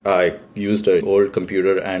I used an old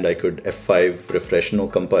computer and I could F5 refresh, no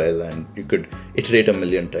compile, and you could iterate a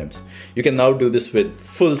million times. You can now do this with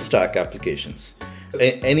full stack applications.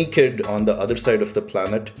 Any kid on the other side of the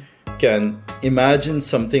planet can imagine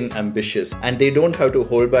something ambitious, and they don't have to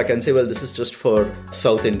hold back and say, well, this is just for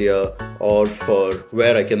South India or for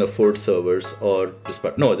where I can afford servers or this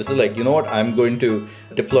part. No, this is like, you know what, I'm going to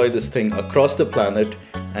deploy this thing across the planet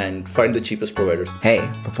and find the cheapest providers. Hey,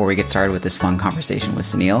 before we get started with this fun conversation with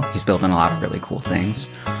Sunil, he's building a lot of really cool things.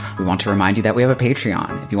 We want to remind you that we have a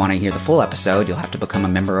Patreon. If you want to hear the full episode, you'll have to become a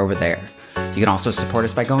member over there. You can also support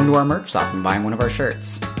us by going to our merch shop and buying one of our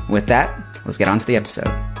shirts. With that, let's get on to the episode.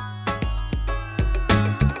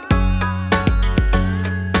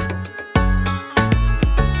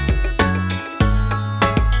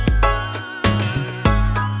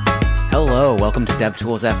 Hello, welcome to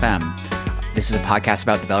DevTools FM. This is a podcast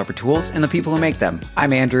about developer tools and the people who make them.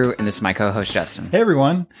 I'm Andrew, and this is my co-host, Justin. Hey,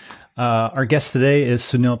 everyone. Our guest today is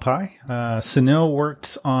Sunil Pai. Sunil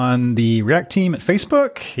works on the React team at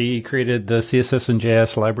Facebook. He created the CSS and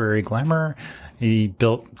JS library Glamour. He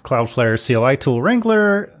built Cloudflare CLI tool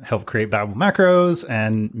Wrangler, helped create Babel macros,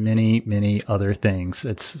 and many, many other things.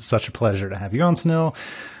 It's such a pleasure to have you on, Sunil.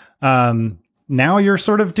 Now you're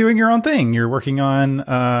sort of doing your own thing. You're working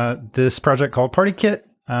on this project called PartyKit.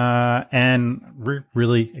 And we're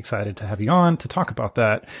really excited to have you on to talk about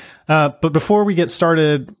that. But before we get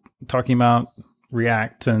started talking about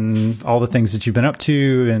React and all the things that you've been up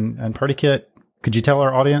to and PartyKit, could you tell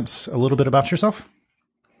our audience a little bit about yourself?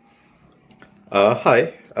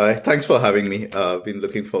 Hi. Thanks for having me. I've been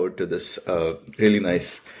looking forward to this. Really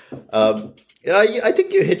nice. I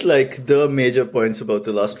think you hit like the major points about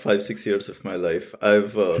the last 5-6 years of my life.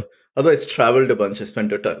 I've otherwise traveled a bunch. I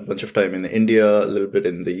spent a bunch of time in India, a little bit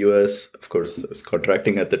in the US. Of course, I was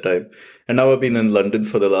contracting at the time. And now I've been in London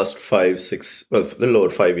for the last a little over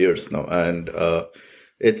 5 years now. And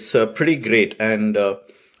it's pretty great. And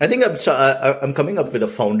I think I'm coming up with a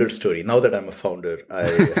founder story. Now that I'm a founder, I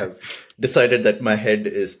have decided that my head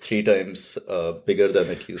is 3 times bigger than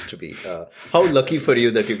it used to be. How lucky for you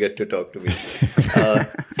that you get to talk to me.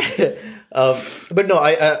 But no,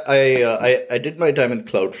 I did my time in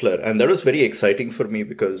Cloudflare, and that was very exciting for me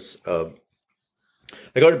because I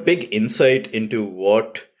got a big insight into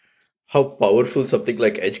how powerful something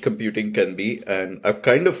like edge computing can be, and I've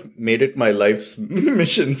kind of made it my life's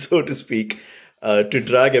mission, so to speak, to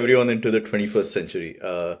drag everyone into the 21st century.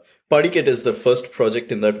 PartyKit is the first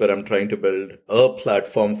project in that where I'm trying to build a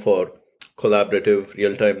platform for collaborative,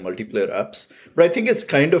 real-time multiplayer apps. But I think it's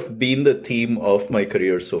kind of been the theme of my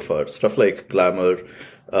career so far. Stuff like Glamour,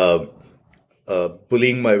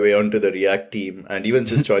 bullying my way onto the React team, and even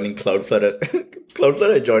just joining Cloudflare.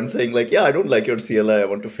 Cloudflare I joined saying like, yeah, I don't like your CLI. I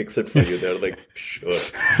want to fix it for you. They're like, sure,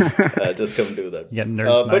 just come do that. Yeah,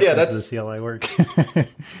 but yeah, that's the CLI work.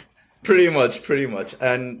 Pretty much.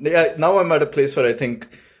 And yeah, now I'm at a place where I think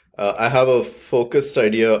I have a focused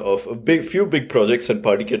idea of few big projects, and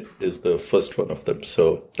PartyKit is the first one of them.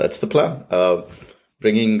 So that's the plan.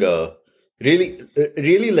 Bringing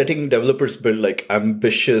really letting developers build like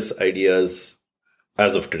ambitious ideas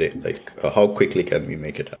as of today. Like how quickly can we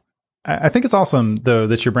make it happen? I think it's awesome though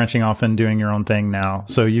that you're branching off and doing your own thing now.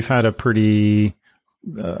 So you've had a pretty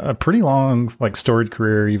long like storied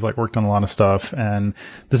career. You've like worked on a lot of stuff, and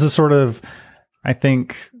this is sort of, I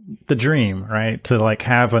think, the dream, right? To like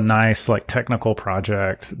have a nice like technical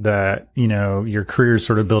project that, you know, your career's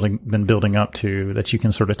sort of been building up to, that you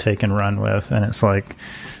can sort of take and run with. And it's like,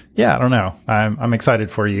 yeah, I don't know. I'm excited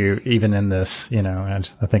for you even in this, you know,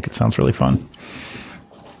 and I think it sounds really fun.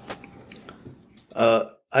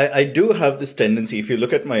 I do have this tendency, if you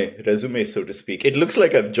look at my resume, so to speak, it looks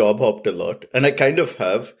like I've job hopped a lot, and I kind of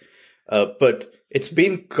have, but it's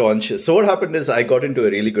been conscious. So what happened is I got into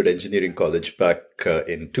a really good engineering college back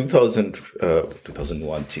in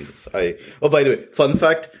 2001. Jesus. By the way, fun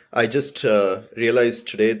fact, I just realized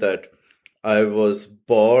today that I was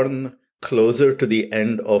born closer to the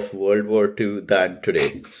end of World War II than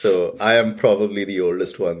today. So I am probably the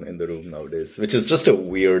oldest one in the room nowadays, which is just a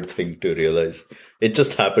weird thing to realize. It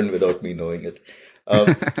just happened without me knowing it.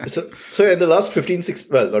 So in the last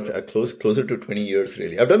closer to 20 years,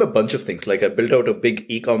 really, I've done a bunch of things. Like I built out a big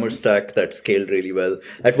e-commerce stack that scaled really well.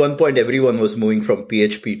 At one point, everyone was moving from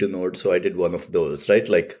PHP to Node. So I did one of those, right?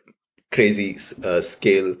 Like crazy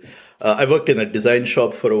scale. I worked in a design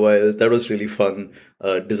shop for a while. That was really fun.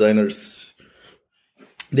 Designers,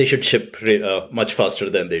 they should ship much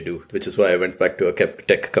faster than they do, which is why I went back to a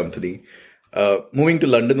tech company. Moving to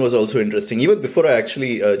London was also interesting. Even before I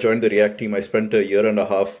actually joined the React team, I spent a year and a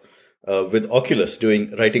half with Oculus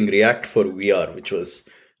writing React for VR, which was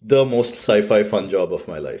the most sci-fi fun job of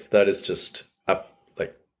my life. That is just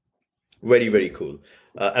like very, very cool.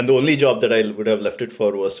 And the only job that I would have left it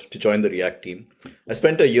for was to join the React team. I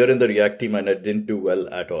spent a year in the React team and I didn't do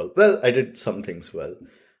well at all. Well, I did some things well.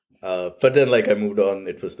 But then I moved on.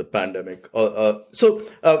 It was the pandemic. So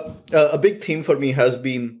a big theme for me has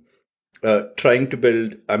been trying to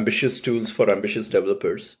build ambitious tools for ambitious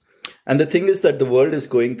developers. And the thing is that the world is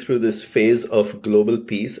going through this phase of global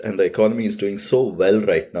peace and the economy is doing so well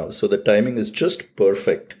right now. So the timing is just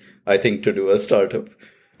perfect, I think, to do a startup.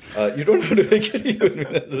 You don't have to agree with me.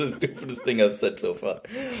 That's the stupidest thing I've said so far.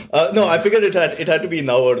 No, I figured it had to be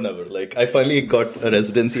now or never. Like, I finally got a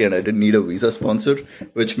residency and I didn't need a visa sponsor,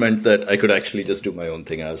 which meant that I could actually just do my own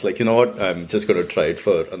thing. And I was like, you know what? I'm just going to try it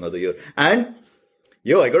for another year. And,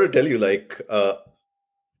 I got to tell you,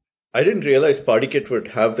 I didn't realize PartyKit would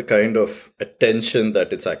have the kind of attention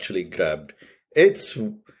that it's actually grabbed.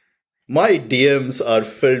 My DMs are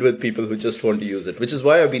filled with people who just want to use it, which is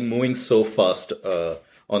why I've been moving so fast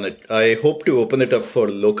on it. I hope to open it up for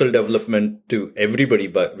local development to everybody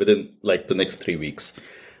within the next 3 weeks,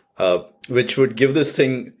 which would give this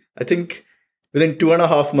thing, I think within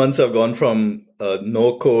 2.5 months, I've gone from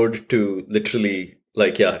no code to literally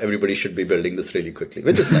everybody should be building this really quickly,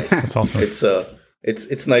 which is nice. That's awesome.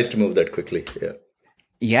 It's nice to move that quickly. Yeah.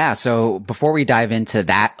 Yeah. So before we dive into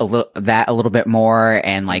that a little bit more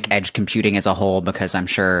and edge computing as a whole, because I'm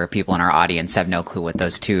sure people in our audience have no clue what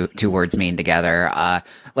those two words mean together.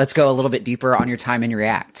 Let's go a little bit deeper on your time in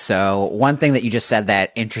React. So one thing that you just said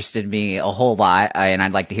that interested me a whole lot, and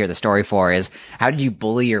I'd like to hear the story for, is how did you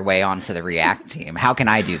bully your way onto the React team? How can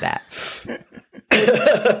I do that?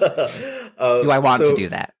 Do I want to do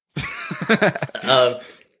that?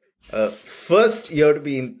 First, you have to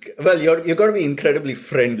be you got to be incredibly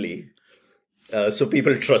friendly, so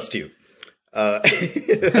people trust you. I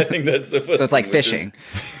think that's the first. So it's like fishing.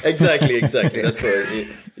 Exactly. That's why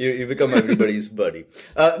you become everybody's buddy.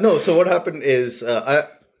 No, so what happened is I've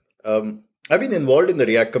been involved in the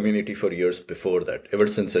React community for years before that, ever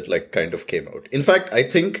since it kind of came out. In fact, I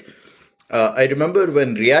think I remember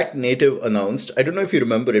when React Native announced. I don't know if you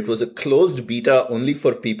remember. It was a closed beta only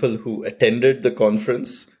for people who attended the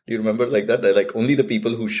conference. Do you remember that? Only the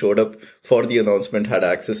people who showed up for the announcement had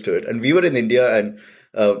access to it. And we were in India, and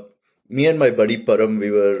me and my buddy Param,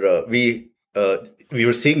 we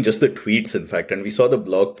were seeing just the tweets, in fact, and we saw the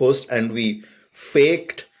blog post, and we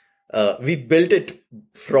built it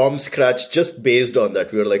from scratch just based on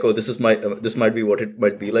that. We were like, oh, this might be what it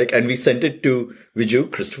might be like, and we sent it to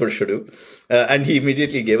Viju, Christopher Shudu, and he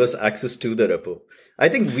immediately gave us access to the repo. I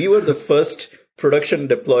think we were the first production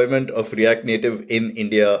deployment of React Native in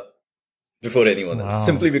India before anyone else,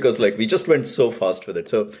 simply because we just went so fast with it.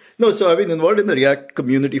 So I've been involved in the React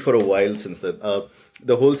community for a while since then.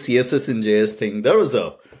 The whole CSS and JS thing, that was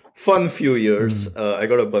a fun few years. I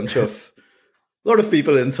got a lot of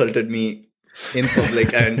people insulted me in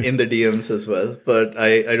public and in the DMs as well, but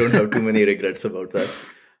I don't have too many regrets about that.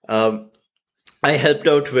 I helped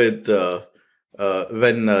out with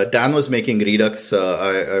when Dan was making Redux.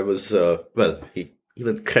 I was he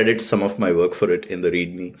even credits some of my work for it in the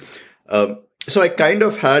README. So I kind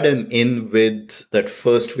of had an in with that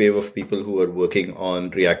first wave of people who were working on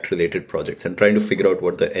React-related projects and trying to figure out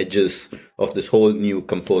what the edges of this whole new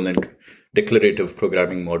component declarative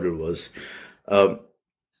programming model was.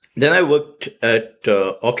 Then I worked at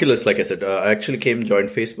Oculus, like I said. I actually joined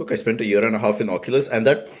Facebook. I spent 1.5 years in Oculus, and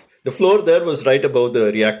the floor there was right above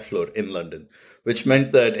the React floor in London, which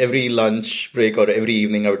meant that every lunch break or every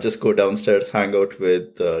evening, I would just go downstairs, hang out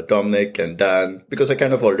with Dominic and Dan, because I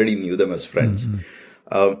kind of already knew them as friends.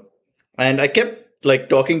 Mm-hmm. And I kept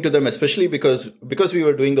talking to them, especially because we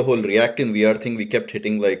were doing the whole React in VR thing. We kept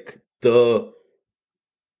hitting the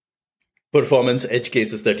performance edge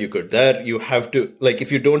cases that you could. There, you have to,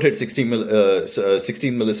 if you don't hit 16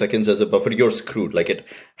 milliseconds as a buffer, you're screwed. It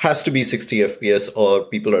has to be 60 FPS or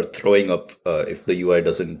people are throwing up if the UI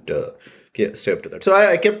doesn't stay up to that. So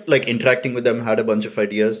I kept interacting with them, had a bunch of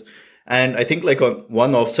ideas. And I think on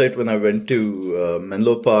one offsite when I went to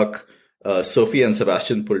Menlo Park, Sophie and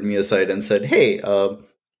Sebastian pulled me aside and said, hey, do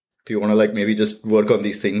you want to maybe just work on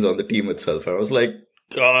these things on the team itself? I was like,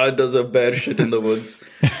 God, there's a bear shit in the woods.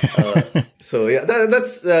 So yeah,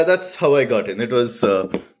 that's how I got in. It was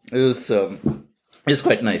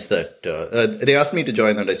quite nice that they asked me to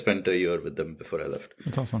join, and I spent a year with them before I left.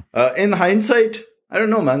 That's awesome. In hindsight, I don't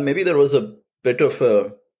know, man. Maybe there was a bit of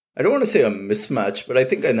I don't want to say a mismatch, but I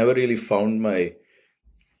think I never really found I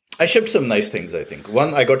shipped some nice things, I think.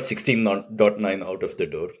 One, I got 16.9 out of the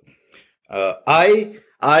door.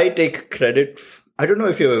 I take credit. I don't know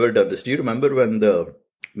if you've ever done this. Do you remember when the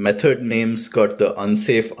method names got the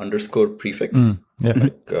unsafe underscore prefix, Yeah.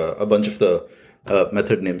 like a bunch of the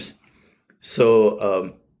method names.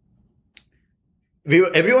 So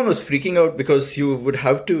everyone was freaking out because you would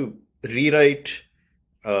have to rewrite.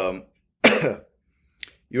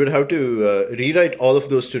 You would have to rewrite all of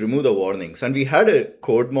those to remove the warnings, and we had a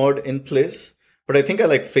code mod in place. But I think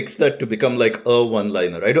I fixed that to become like a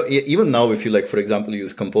one-liner. I don't even now. If you for example,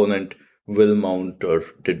 use component will mount or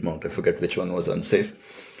did mount, I forget which one was unsafe.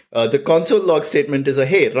 The console log statement is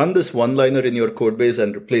hey, run this one-liner in your code base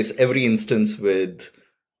and replace every instance with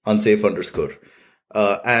unsafe underscore.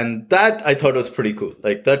 And that I thought was pretty cool.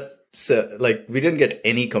 We didn't get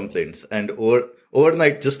any complaints, and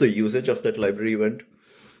overnight, just the usage of that library went.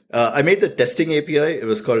 I made the testing API. It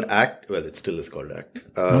was called Act. Well, it still is called Act.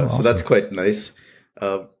 Awesome. So that's quite nice.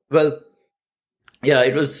 It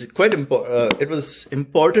was quite important. It was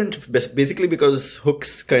important basically because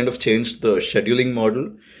hooks kind of changed the scheduling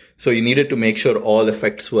model. So you needed to make sure all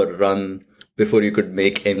effects were run before you could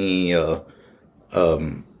make any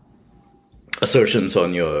assertions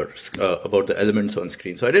on your about the elements on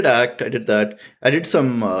screen. So I did Act. I did that. I did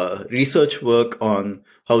some research work on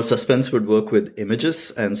how suspense would work with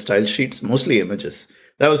images and style sheets, mostly images.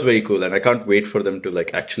 That was very cool, and I can't wait for them to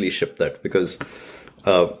actually ship that, because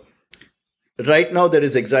right now there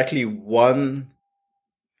is exactly one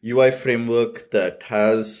UI framework that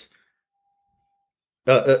has.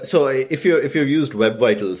 So if you've used Web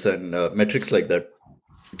Vitals and metrics like that,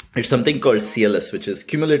 it's something called CLS, which is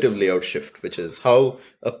cumulative layout shift, which is how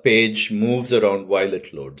a page moves around while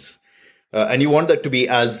it loads. And you want that to be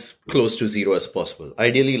as close to 0 as possible,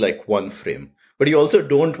 ideally like 1 frame. But you also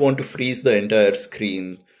don't want to freeze the entire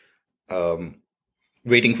screen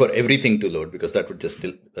waiting for everything to load, because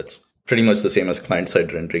that's pretty much the same as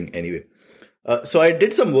client-side rendering anyway. So I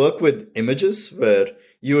did some work with images where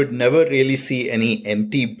you would never really see any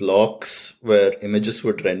empty blocks where images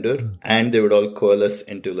would render, and they would all coalesce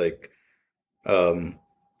into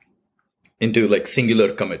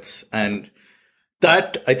singular commits. And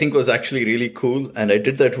that I think was actually really cool. And I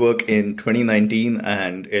did that work in 2019,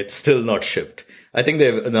 and it's still not shipped. I think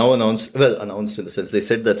they've now announced in the sense they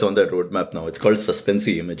said that's on their roadmap now. It's called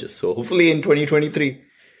Suspensy Images. So hopefully in 2023.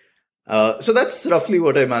 So that's roughly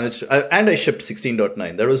what I managed. And I shipped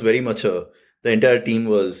 16.9. That was very much the entire team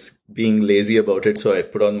was being lazy about it. So I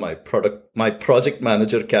put on my project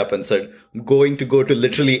manager cap and said, I'm going to go to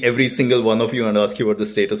literally every single one of you and ask you what the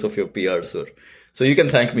status of your PRs were. So you can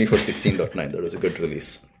thank me for 16.9. That was a good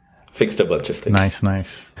release. Fixed a bunch of things.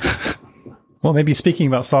 Nice. Well, maybe speaking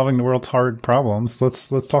about solving the world's hard problems,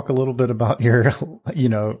 let's talk a little bit about your,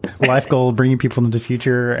 life goal, bringing people into the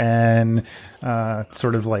future, and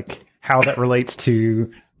sort of how that relates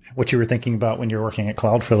to what you were thinking about when you were working at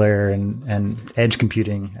Cloudflare and edge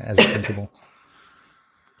computing as a principle.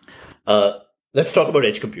 Let's talk about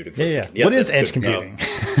edge computing for a second. What is edge computing?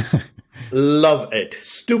 Love it.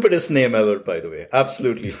 Stupidest name ever, by the way.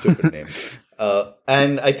 Absolutely stupid name.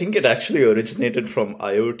 And I think it actually originated from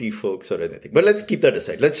IoT folks or anything. But let's keep that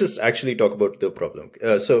aside. Let's just actually talk about the problem.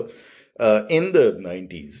 So in the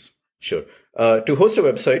 90s, sure. To host a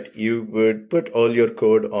website, you would put all your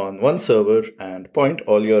code on one server and point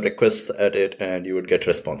all your requests at it, and you would get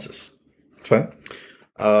responses. Fine.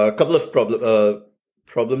 A couple of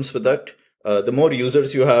problems with that. The more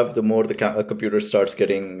users you have, the more the computer starts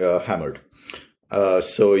getting hammered.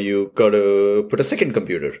 So you got to put a second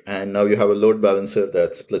computer, and now you have a load balancer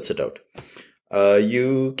that splits it out.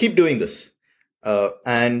 You keep doing this,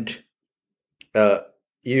 and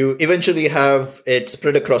you eventually have it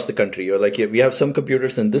spread across the country. You're we have some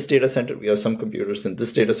computers in this data center, we have some computers in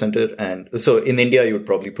this data center. And so in India, you would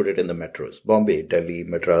probably put it in the metros: Bombay, Delhi,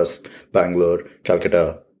 Madras, Bangalore,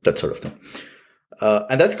 Calcutta, that sort of thing.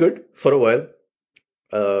 And that's good for a while.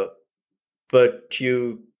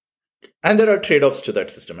 And there are trade-offs to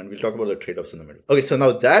that system, and we'll talk about the trade-offs in the middle. Okay, so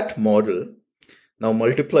now that model,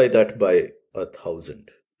 multiply that by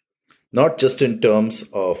 1,000. Not just in terms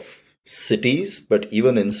of cities, but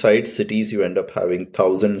even inside cities, you end up having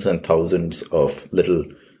thousands and thousands of little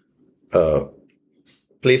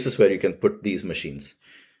places where you can put these machines.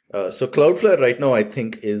 So Cloudflare right now, I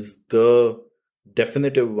think, is the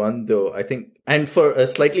definitive one, though, I think, and for a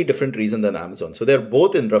slightly different reason than Amazon. So they're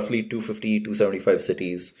both in roughly 250, 275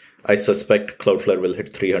 cities. I suspect Cloudflare will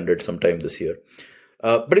hit 300 sometime this year.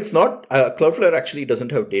 But it's not, Cloudflare actually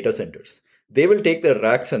doesn't have data centers. They will take their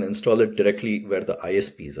racks and install it directly where the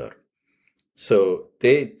ISPs are. So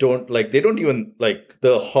they don't even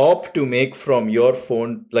the hop to make from your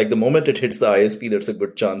phone, the moment it hits the ISP, there's a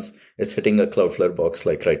good chance it's hitting a Cloudflare box,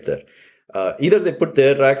 right there. Either they put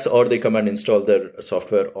their racks or they come and install their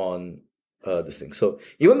software on this thing. So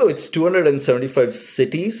even though it's 275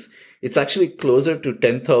 cities, it's actually closer to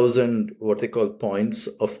 10,000 what they call points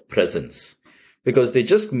of presence, because they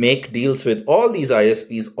just make deals with all these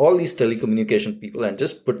ISPs, all these telecommunication people, and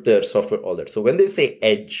just put their software all there. So when they say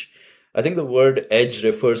edge, I think the word edge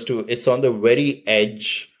refers to it's on the very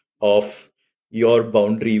edge of your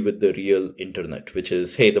boundary with the real internet, which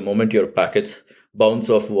is, hey, the moment your packets bounce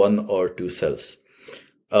off 1 or 2 cells.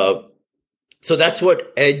 So that's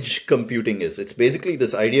what edge computing is. It's basically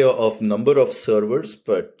this idea of number of servers,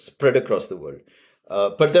 but spread across the world.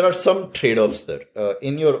 But there are some trade-offs there.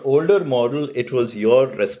 In your older model, it was your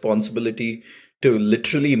responsibility to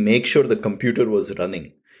literally make sure the computer was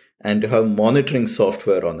running and to have monitoring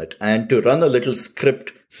software on it and to run a little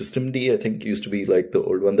script. Systemd, I think, used to be like the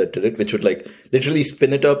old one that did it, which would like literally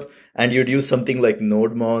spin it up, and you'd use something like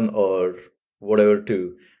NodeMon or whatever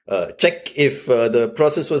to check if the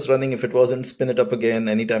process was running. If it wasn't, spin it up again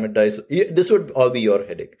anytime it dies. This would all be your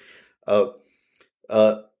headache.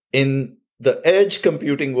 In the edge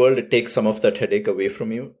computing world, it takes some of that headache away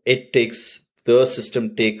from you. The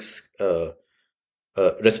system takes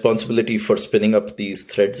responsibility for spinning up these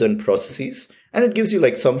threads and processes, and it gives you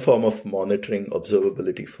like some form of monitoring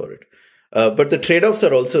observability for it. But the trade-offs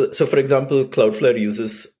are also, so for example, Cloudflare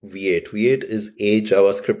uses V8. V8 is a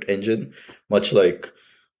JavaScript engine, much like,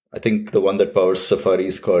 I think the one that powers Safari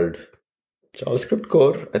is called JavaScript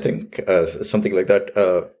Core, I think, something like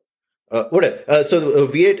that. Whatever. So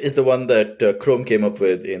V8 is the one that Chrome came up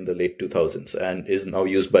with in the late 2000s and is now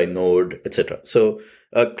used by Node, etc. So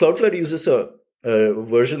Cloudflare uses a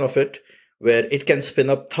version of it where it can spin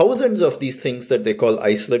up thousands of these things that they call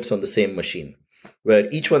isolates on the same machine, where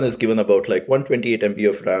each one is given about like 128 MB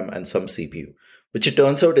of RAM and some CPU, which it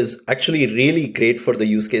turns out is actually really great for the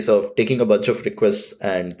use case of taking a bunch of requests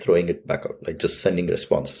and throwing it back out, like just sending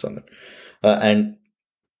responses on it. And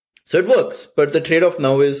so it works, but the trade-off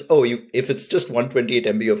now is, if it's just 128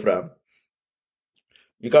 MB of RAM,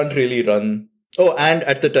 you can't really run. Oh, and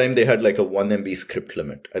at the time they had like a 1 MB script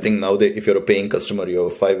limit. I think now if you're a paying customer, you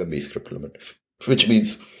have a 5 MB script limit, which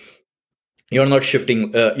means you're not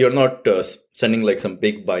shifting, you're not sending like some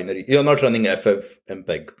big binary. You're not running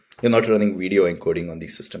FFmpeg. You're not running video encoding on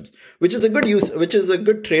these systems, which is a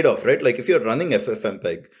good trade-off, right? Like if you're running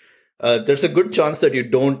FFmpeg, there's a good chance that you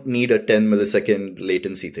don't need a 10 millisecond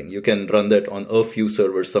latency thing. You can run that on a few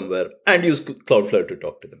servers somewhere and use Cloudflare to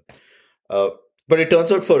talk to them. But it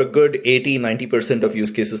turns out for a good 80-90% of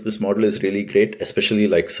use cases, this model is really great, especially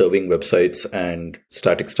like serving websites and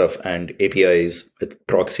static stuff and APIs with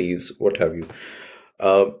proxies, what have you.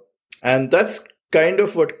 And that's kind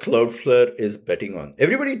of what Cloudflare is betting on.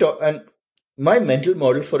 And my mental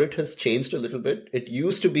model for it has changed a little bit. It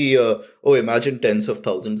used to be, imagine tens of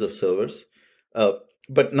thousands of servers.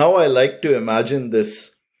 But now I like to imagine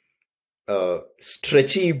this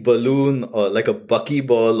stretchy balloon or like a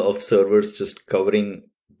buckyball of servers just covering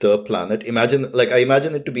the planet. I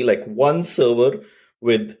imagine it to be like one server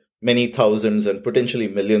with many thousands and potentially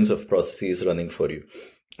millions of processes running for you.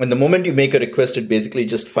 And the moment you make a request, it basically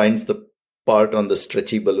just finds the part on the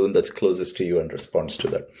stretchy balloon that's closest to you and responds to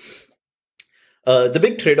that. The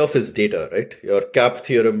big trade-off is data, right? Your CAP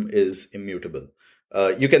theorem is immutable.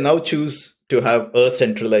 You can now choose to have a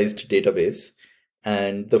centralized database,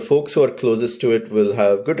 and the folks who are closest to it will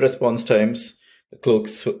have good response times.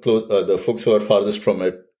 The folks who are farthest from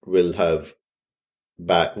it will have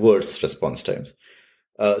worse response times.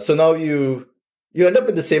 So now you end up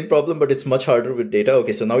with the same problem, but it's much harder with data.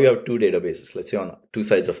 Okay, so now you have two databases, let's say on two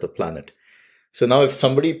sides of the planet. So now if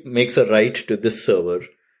somebody makes a write to this server,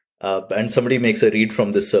 and somebody makes a read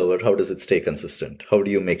from this server, how does it stay consistent? How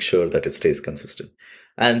do you make sure that it stays consistent?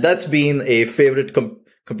 And that's been a favorite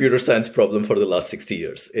computer science problem for the last 60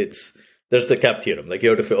 years. There's the CAP theorem. Like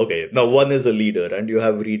you have to, now one is a leader and you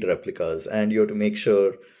have read replicas and you have to make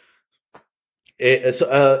sure.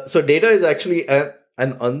 So data is actually an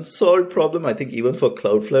unsolved problem, I think, even for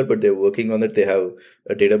Cloudflare, but they're working on it. They have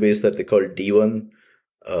a database that they call D1,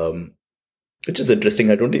 which is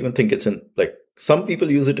interesting. I don't even think it's some people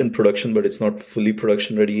use it in production, but it's not fully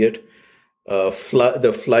production ready yet.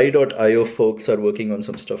 The fly.io folks are working on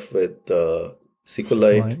some stuff with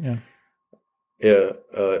SQLite. Yeah.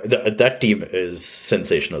 That team is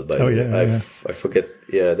sensational, by the way. I forget.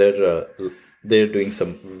 Yeah, they're doing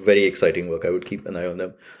some very exciting work. I would keep an eye on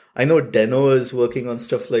them. I know Deno is working on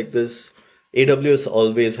stuff like this. AWS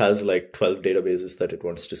always has like 12 databases that it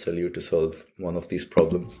wants to sell you to solve one of these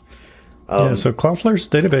problems. So Cloudflare's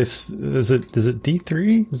database, is it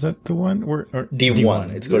D3? Is that the one? Or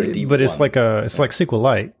D1. It's called D1. But it's like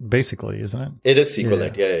SQLite, basically, isn't it? It is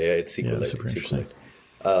SQLite. Yeah. It's SQLite. Yeah, super interesting.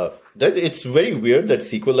 That it's very weird that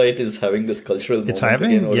SQLite is having this cultural moment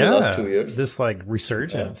again over the last 2 years. This like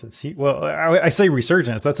resurgence. It's I say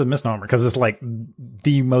resurgence. That's a misnomer because it's like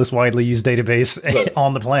the most widely used database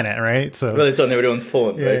on the planet, right? So it's on everyone's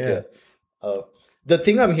phone, right? Yeah. The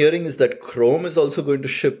thing I'm hearing is that Chrome is also going to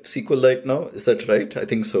ship SQLite now. Is that right? I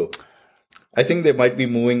think so. I think they might be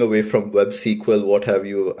moving away from Web SQL, what have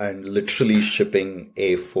you, and literally shipping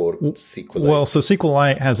a for SQLite. Well, so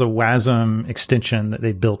SQLite has a WASM extension that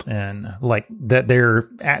they built in, like that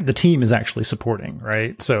the team is actually supporting,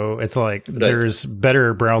 right? So it's like there's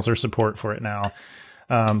better browser support for it now.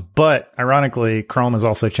 But ironically, Chrome is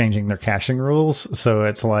also changing their caching rules. So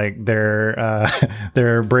it's like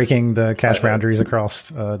they're breaking the cache boundaries across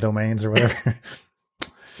domains or whatever.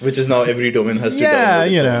 Which is now every domain has to download. Yeah,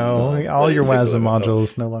 you know, all your WASM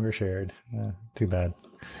modules no longer shared. Too bad.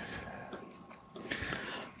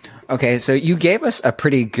 Okay, so you gave us a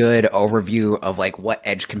pretty good overview of like what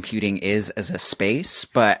edge computing is as a space,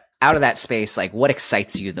 but out of that space, like what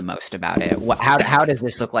excites you the most about it? How does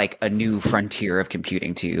this look like a new frontier of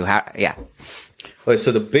computing to you? Okay,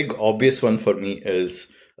 so the big obvious one for me is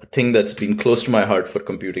a thing that's been close to my heart for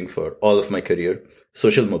computing for all of my career: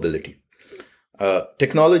 social mobility.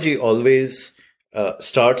 Technology always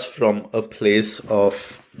starts from a place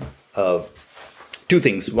of two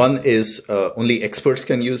things. One is only experts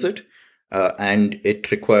can use it, and it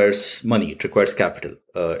requires money. It requires capital,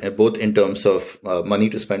 both in terms of money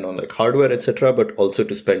to spend on like hardware, etc., but also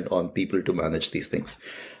to spend on people to manage these things.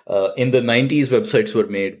 In the 90s, websites were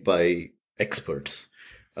made by experts,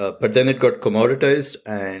 but then it got commoditized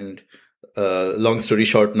and long story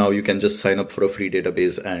short, now you can just sign up for a free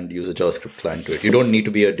database and use a JavaScript client to it. You don't need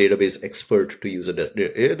to be a database expert to use it.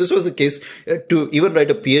 This was the case to even write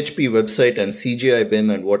a PHP website and CGI bin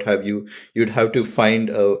and what have you. You'd have to find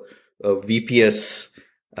a VPS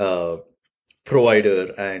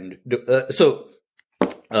provider. And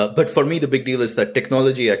but for me, the big deal is that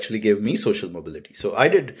technology actually gave me social mobility. So I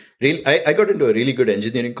got into a really good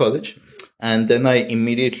engineering college. And then I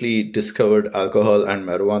immediately discovered alcohol and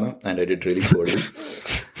marijuana, and I did really poorly.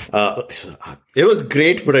 It was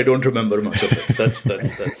great, but I don't remember much of it. That's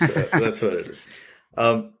what it is.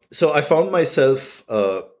 So I found myself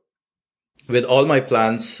with all my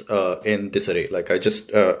plans in disarray. Like I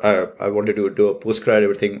wanted to do a postgrad,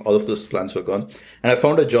 everything. All of those plans were gone, and I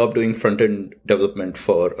found a job doing front end development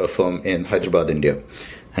for a firm in Hyderabad, India.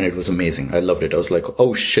 And it was amazing. I loved it. I was like,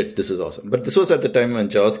 oh shit, this is awesome. But this was at the time when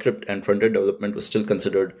JavaScript and front-end development was still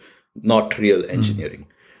considered not real engineering.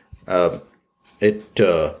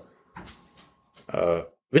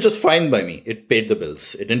 Which was fine by me. It paid the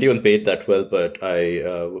bills. It didn't even pay it that well, but I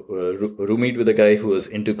roommate with a guy who was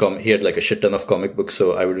into he had like a shit ton of comic books,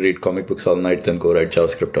 so I would read comic books all night, then go write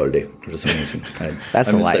JavaScript all day. It was amazing.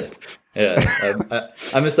 That's a life.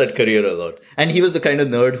 I miss that career a lot. And he was the kind of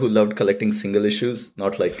nerd who loved collecting single issues,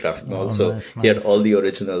 not like graphic novels. So nice. He had all the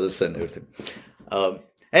originals and everything.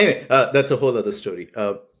 Anyway, that's a whole other story.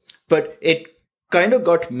 But it kind of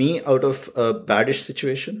got me out of a badish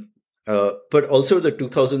situation. But also the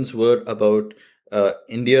 2000s were about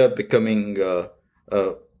India becoming the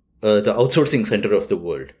outsourcing center of the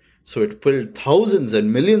world. So it pulled thousands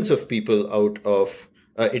and millions of people out of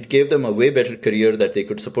it gave them a way better career that they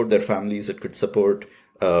could support their families. It could support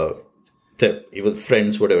their even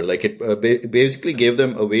friends, whatever. Like it basically gave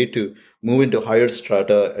them a way to move into higher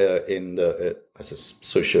strata in the as a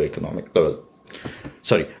socioeconomic level.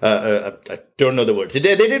 Sorry, I don't know the words.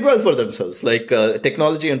 They did well for themselves. Like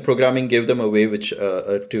technology and programming gave them a way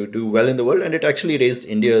to do well in the world, and it actually raised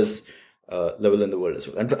India's level in the world as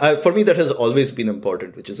well. And for me, that has always been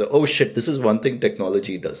important. Which is oh shit, this is one thing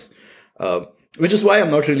technology does. Which is why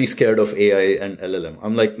I'm not really scared of AI and LLM.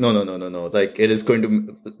 I'm like, no. Like, it is going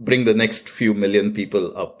to bring the next few million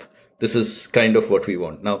people up. This is kind of what we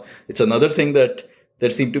want. Now, it's another thing that there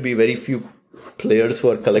seem to be very few players who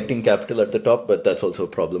are collecting capital at the top, but that's also a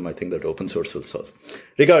problem I think that open source will solve.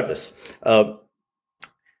 Regardless,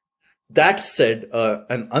 that said,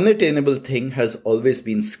 an unattainable thing has always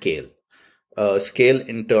been scale. Scale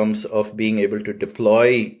in terms of being able to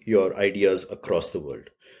deploy your ideas across the world.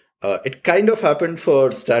 It kind of happened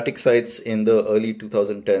for static sites in the early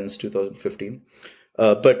 2010s, 2015.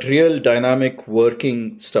 But real dynamic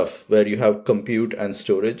working stuff where you have compute and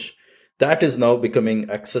storage, that is now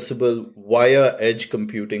becoming accessible via edge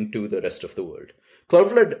computing to the rest of the world.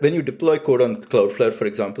 Cloudflare, when you deploy code on Cloudflare, for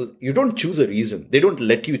example, you don't choose a region. They don't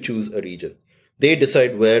let you choose a region. They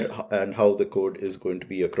decide where and how the code is going to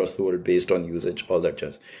be across the world based on usage, all that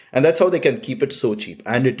jazz. And that's how they can keep it so cheap.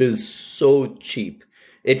 And it is so cheap.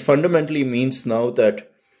 It fundamentally means now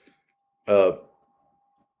that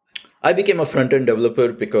I became a front-end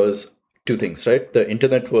developer because two things, right? The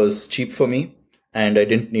internet was cheap for me, and I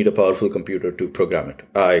didn't need a powerful computer to program it.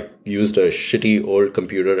 I used a shitty old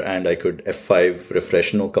computer, and I could F5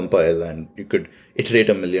 refresh, no compile, and you could iterate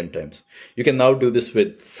a million times. You can now do this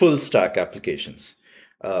with full stack applications.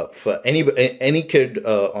 For any kid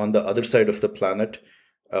on the other side of the planet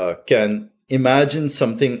can imagine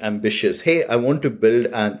something ambitious. Hey, I want to build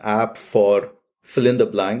an app for fill in the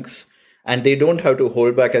blanks. And they don't have to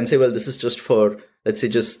hold back and say, well, this is just for, let's say,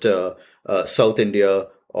 just South India,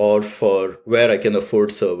 or for where I can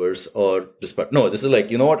afford servers, or this part. No, this is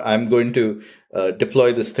like, you know what? I'm going to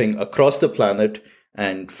deploy this thing across the planet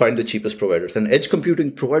and find the cheapest providers. And edge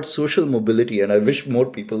computing provides social mobility. And I wish more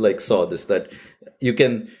people saw this, that you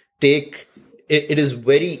can take, it is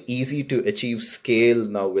very easy to achieve scale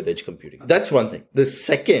now with edge computing. That's one thing. The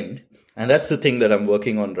second, and that's the thing that I'm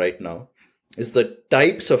working on right now, is the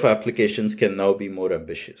types of applications can now be more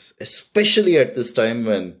ambitious, especially at this time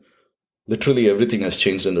when literally everything has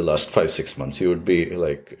changed in the last 5-6 months. You would be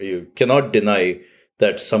like, you cannot deny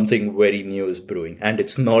that something very new is brewing, and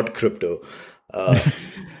it's not crypto.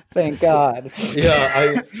 Thank God.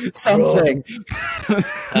 Yeah, something. Bro,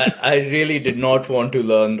 I really did not want to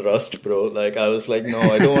learn Rust, bro. I was like, no,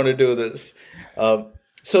 I don't want to do this.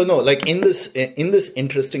 So no, in this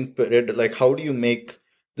interesting period, how do you make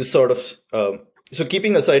this sort of, so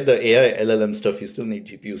keeping aside the AI LLM stuff, you still need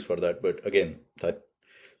GPUs for that. But again,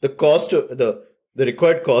 the cost of the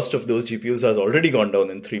required cost of those GPUs has already gone down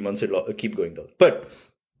in 3 months. It'll keep going down. But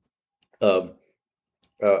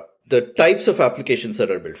the types of applications that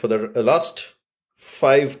are built for the last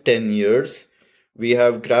 5-10 years, we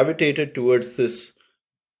have gravitated towards this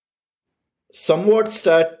somewhat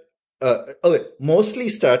mostly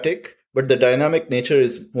static, but the dynamic nature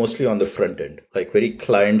is mostly on the front end, very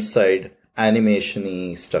client-side,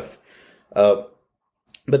 animation-y stuff. But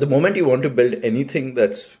the moment you want to build anything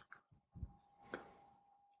that's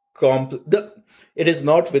it is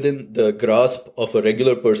not within the grasp of a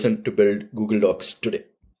regular person to build Google Docs today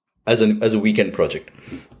as a weekend project.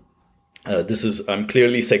 I'm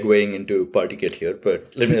clearly segueing into PartyKit here,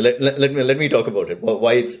 but let me talk about it.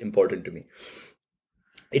 Why it's important to me.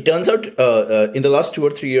 It turns out in the last 2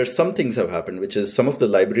 or 3 years, some things have happened, which is some of the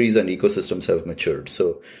libraries and ecosystems have matured.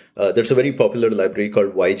 So there's a very popular library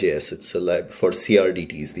called YJS. It's a lab for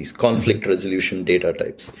CRDTs, these conflict resolution data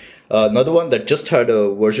types. Another one that just had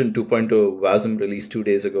a version 2.0 WASM release 2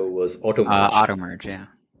 days ago was AutoMerge. AutoMerge, yeah.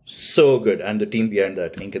 So good. And the team behind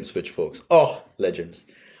that, Ink and Switch folks. Oh, legends.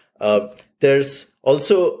 There's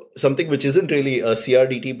also something which isn't really a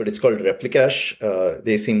CRDT, but it's called Replicache.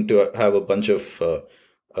 They seem to have a bunch of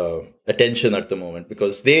attention at the moment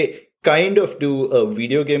because they kind of do a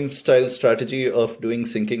video game style strategy of doing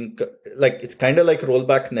syncing. It's kind of like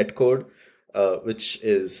rollback netcode, which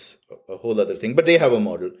is a whole other thing, but they have a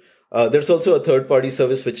model. There's also a third party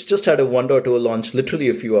service which just had a 1.0 launch literally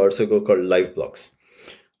a few hours ago called LiveBlocks.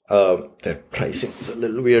 Their pricing is a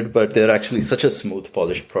little weird, but they're actually such a smooth,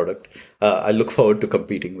 polished product. I look forward to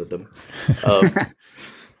competing with them.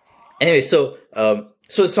 Anyway, so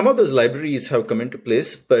some of those libraries have come into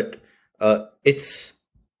place, but it's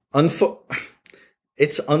unfortunate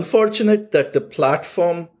that the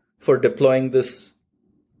platform for deploying this,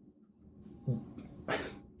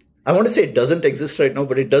 I want to say it doesn't exist right now,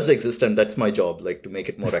 but it does exist, and that's my job, to make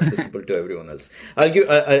it more accessible to everyone else. I did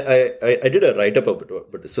a write-up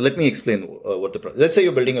about this, so let me explain what let's say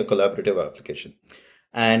you're building a collaborative application,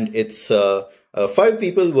 and it's 5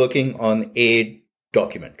 people working on a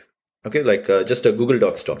document. Okay, just a Google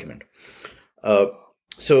Docs document.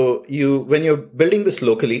 So when you're building this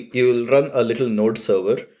locally, you will run a little node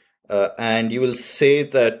server, and you will say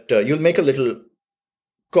that you'll make a little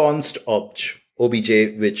const obj,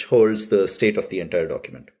 which holds the state of the entire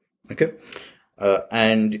document. Okay,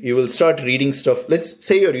 and you will start reading stuff. Let's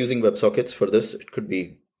say you're using WebSockets for this. It could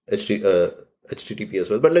be HTTP as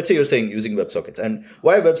well, but let's say you're saying using WebSockets. And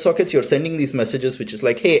why WebSockets? You're sending these messages, which is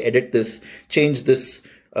like, hey, edit this, change this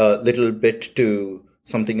little bit to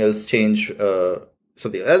something else, change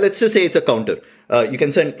something. Let's just say it's a counter. You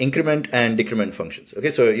can send increment and decrement functions.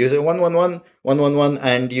 Okay, so you say 111, 111,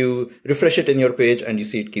 and you refresh it in your page, and you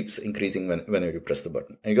see it keeps increasing whenever you press the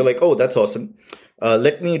button. And you go like, oh, that's awesome.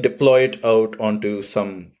 Let me deploy it out onto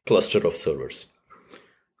some cluster of servers.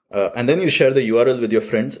 And then you share the URL with your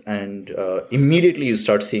friends, and immediately you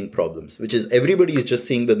start seeing problems, which is everybody is just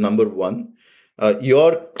seeing the number 1.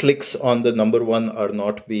 Your clicks on the number 1 are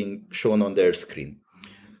not being shown on their screen.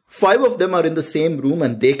 5 of them are in the same room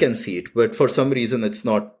and they can see it, but for some reason it's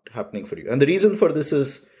not happening for you. And the reason for this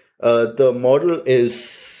is the model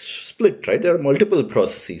is split, right? There are multiple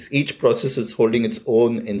processes. Each process is holding its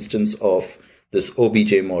own instance of this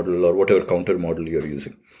OBJ model or whatever counter model you're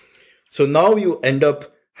using. So now you end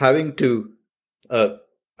up having to, I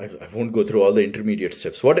won't go through all the intermediate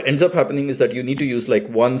steps. What ends up happening is that you need to use like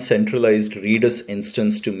one centralized Redis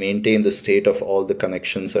instance to maintain the state of all the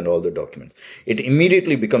connections and all the documents. It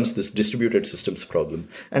immediately becomes this distributed systems problem.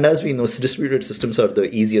 And as we know, distributed systems are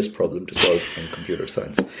the easiest problem to solve in computer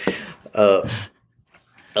science. And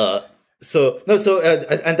that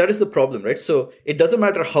is the problem, right? So it doesn't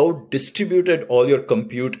matter how distributed all your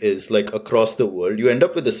compute is, like across the world, you end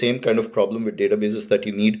up with the same kind of problem with databases, that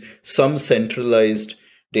you need some centralized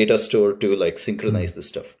data store to like synchronize the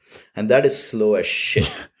stuff. And that is slow as shit.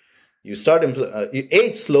 You start,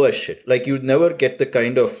 it's slow as shit. Like you never get the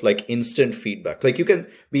kind of like instant feedback. Like you can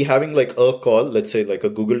be having like a call, let's say like a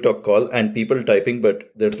Google Talk call, and people typing, but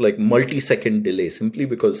there's like multi-second delay simply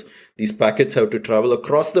because these packets have to travel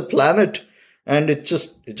across the planet, and it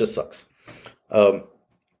just sucks. Yeah,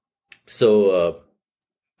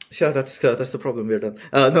 that's the problem. We're done.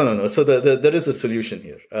 No. So there is a solution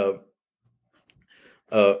here.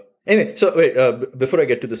 Anyway, so wait, before I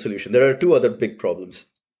get to the solution, there are two other big problems.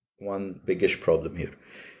 One biggish problem here.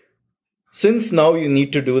 Since now you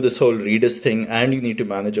need to do this whole Redis thing and you need to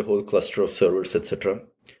manage a whole cluster of servers, etc.,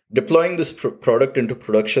 deploying this product into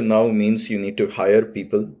production now means you need to hire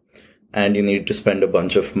people and you need to spend a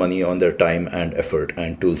bunch of money on their time and effort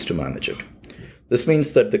and tools to manage it. This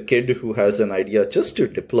means that the kid who has an idea just to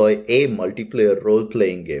deploy a multiplayer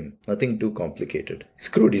role-playing game, nothing too complicated,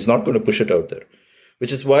 screwed. He's not going to push it out there,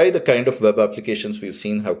 which is why the kind of web applications we've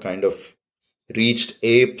seen have kind of reached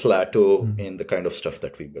a plateau in the kind of stuff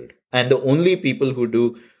that we build. And the only people who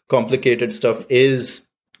do complicated stuff is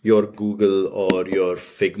your Google or your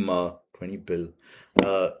Figma, 20 bill,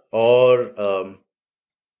 or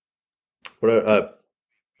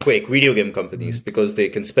Quake, video game companies, because they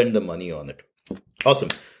can spend the money on it.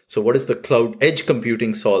 Awesome. So what is the cloud edge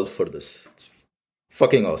computing solve for this? It's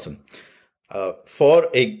fucking awesome. For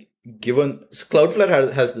a given, so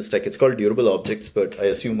Cloudflare has this tech. It's called durable objects, but I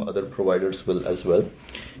assume other providers will as well.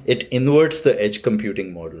 It inverts the edge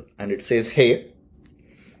computing model, and it says, hey,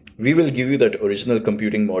 we will give you that original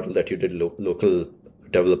computing model that you did local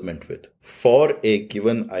development with. For a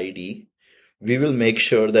given ID, we will make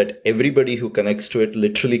sure that everybody who connects to it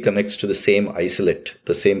literally connects to the same isolate,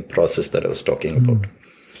 the same process that I was talking about,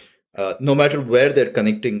 no matter where they're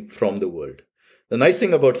connecting from the world. The nice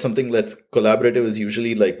thing about something that's collaborative is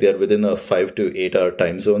usually like they're within a 5 to 8 hour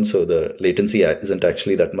time zone, so the latency isn't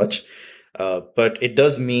actually that much. But it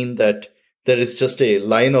does mean that there is just a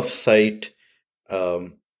line of sight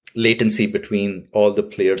latency between all the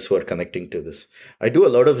players who are connecting to this. I do a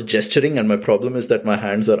lot of gesturing, and my problem is that my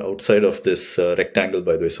hands are outside of this rectangle,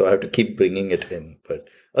 by the way, so I have to keep bringing it in. But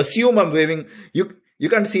assume I'm waving. You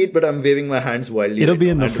can't see it, but I'm waving my hands wildly. It'll be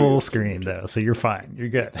in the full screen, though, so you're fine. You're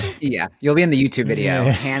good. Yeah, you'll be in the YouTube video.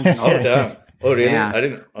 Hands. Oh, damn. Oh, really? Yeah. I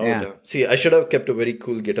didn't. Oh, yeah. Damn. See, I should have kept a very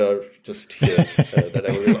cool guitar just here. That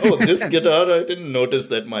I would. This guitar, I didn't notice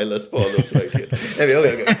that my Les Paul was right here.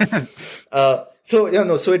 Anyway, okay. So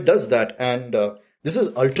it does that, and this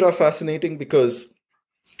is ultra fascinating because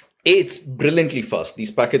it's brilliantly fast. These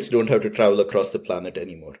packets don't have to travel across the planet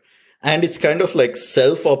anymore. And it's kind of like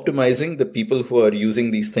self-optimizing. The people who are using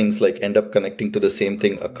these things like end up connecting to the same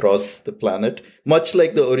thing across the planet, much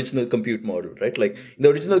like the original compute model, right? Like the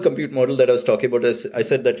original compute model that I was talking about, I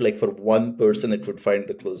said that like for one person, it would find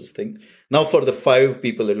the closest thing. Now for the 5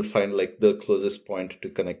 people, it'll find like the closest point to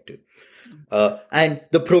connect to. And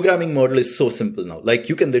the programming model is so simple now. Like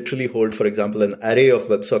you can literally hold, for example, an array of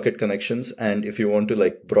WebSocket connections. And if you want to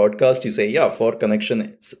like broadcast, you say, yeah, for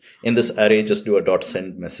connection in this array, just do a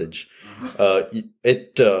 .send message.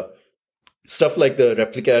 Stuff like the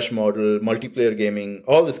replicache model, multiplayer gaming,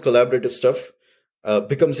 all this collaborative stuff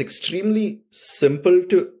becomes extremely simple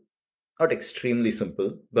not extremely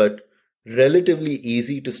simple, but relatively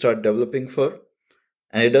easy to start developing for.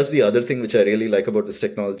 And it does the other thing which I really like about this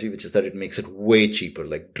technology, which is that it makes it way cheaper,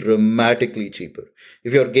 like dramatically cheaper.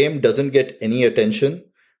 If your game doesn't get any attention,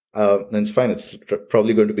 then it's fine. It's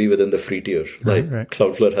probably going to be within the free tier. Right.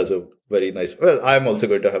 Cloudflare has a very nice, well, I'm also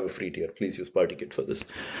going to have a free tier. Please use PartyKit for this.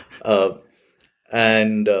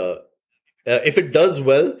 If it does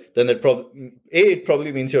well, then it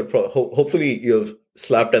probably means hopefully you've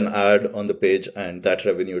slapped an ad on the page and that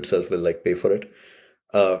revenue itself will like pay for it.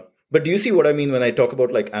 But do you see what I mean when I talk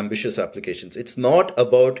about like ambitious applications? It's not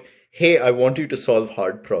about, hey, I want you to solve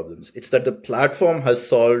hard problems. It's that the platform has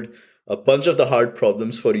solved a bunch of the hard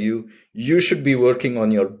problems for you. You should be working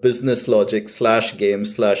on your business logic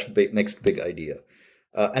 /game/next big idea.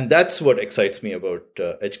 And that's what excites me about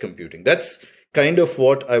edge computing. That's kind of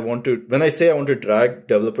what I want to, when I say I want to drag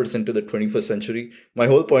developers into the 21st century, my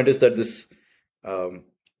whole point is that this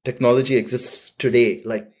technology exists today,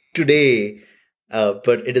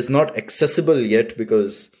 but it is not accessible yet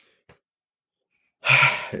because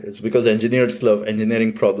engineers love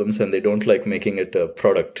engineering problems and they don't like making it a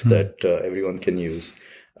product that everyone can use.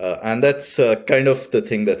 And that's kind of the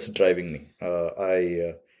thing that's driving me.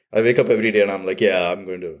 I wake up every day and I'm like, yeah,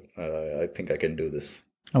 I think I can do this.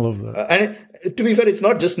 I love that. And to be fair, it's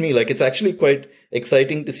not just me. Like, it's actually quite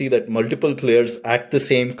exciting to see that multiple players at the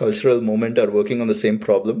same cultural moment are working on the same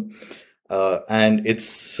problem. And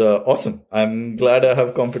it's awesome. I'm glad I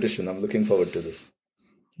have competition. I'm looking forward to this.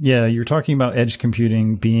 Yeah, you're talking about edge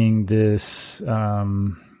computing being this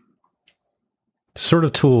sort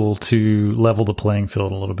of tool to level the playing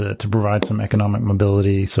field a little bit, to provide some economic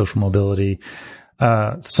mobility, social mobility.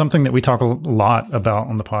 Something that we talk a lot about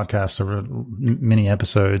on the podcast over many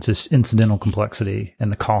episodes is incidental complexity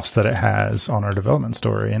and the cost that it has on our development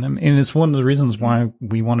story. And it's one of the reasons why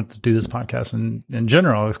we wanted to do this podcast in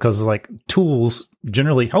general, is because like tools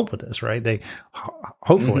generally help with this, right? They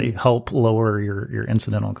hopefully help lower your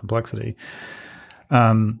incidental complexity.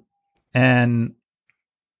 And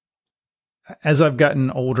as I've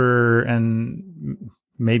gotten older and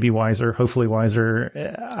maybe wiser, hopefully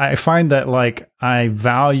wiser, I find that like I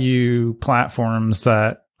value platforms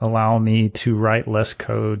that allow me to write less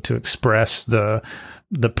code to express the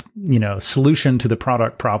solution to the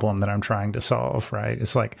product problem that I'm trying to solve, right?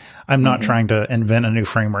 It's like, I'm not trying to invent a new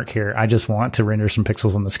framework here. I just want to render some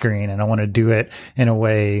pixels on the screen, and I want to do it in a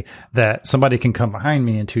way that somebody can come behind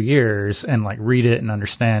me in 2 years and like read it and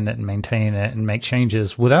understand it and maintain it and make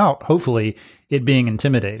changes without hopefully it being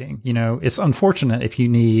intimidating. You know, it's unfortunate if you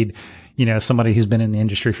need, somebody who's been in the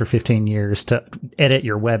industry for 15 years to edit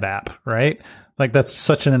your web app, right? Like, that's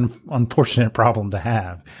such an unfortunate problem to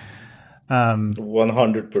have.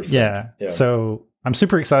 100%. Yeah. So I'm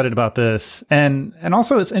super excited about this. And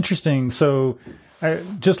also it's interesting. So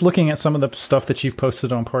just looking at some of the stuff that you've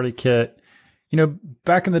posted on PartyKit,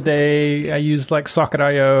 back in the day, I used like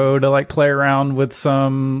Socket.io to like play around with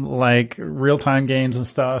some like real-time games and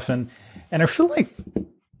stuff. And I feel like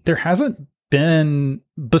there hasn't been,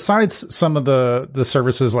 besides some of the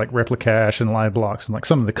services like Replicache and LiveBlocks and like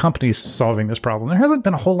some of the companies solving this problem, there hasn't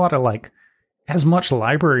been a whole lot of like as much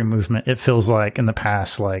library movement, it feels like, in the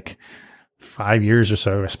past like 5 years or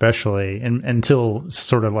so, especially, and until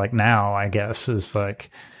sort of like now, I guess, is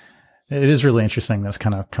like, it is really interesting that's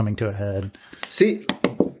kind of coming to a head. See,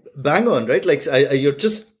 bang on, right? Like, you're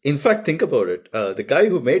just, in fact, think about it. The guy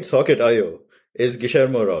who made Socket.io is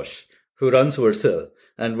Guillermo Roche, who runs Vercel.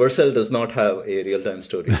 And Vercel does not have a real-time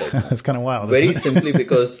story right now. That's kind of wild. Very simply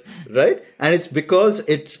because, right? And it's because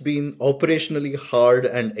it's been operationally hard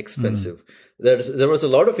and expensive. There was a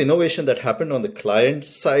lot of innovation that happened on the client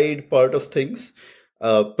side part of things.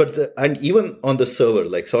 And even on the server,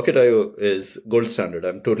 like Socket.io is gold standard.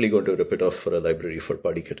 I'm totally going to rip it off for a library for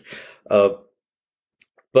PartyKit.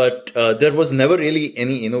 But there was never really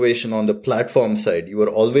any innovation on the platform side. You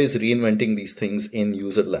were always reinventing these things in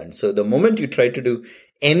user land. So the moment you try to do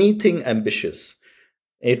anything ambitious,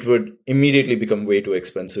 it would immediately become way too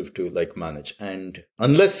expensive to like manage. And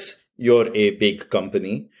unless you're a big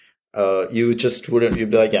company, you just wouldn't,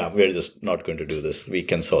 you'd be like, yeah, we're just not going to do this. We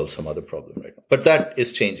can solve some other problem right now. But that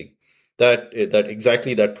is changing.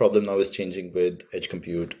 Exactly that problem now is changing with edge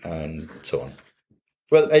compute and so on.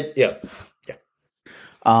 Well,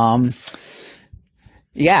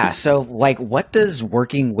 Yeah. So like, what does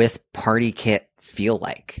working with PartyKit feel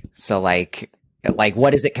like? So like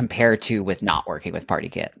what does it compare to with not working with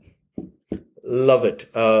PartyKit? Love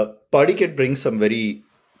it. PartyKit brings some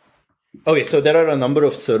okay, so there are a number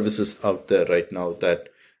of services out there right now that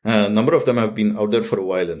a number of them have been out there for a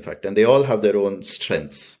while, in fact, and they all have their own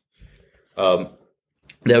strengths.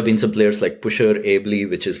 There have been some players like Pusher, Ably,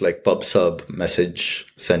 which is like pub sub message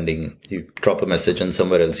sending. You drop a message and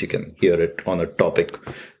somewhere else you can hear it on a topic,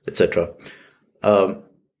 etc.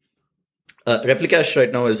 Replicache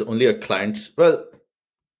right now is only a client. Well,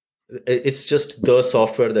 it's just the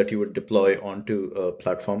software that you would deploy onto a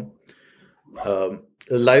platform.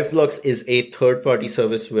 LiveBlocks is a third-party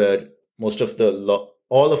service where most of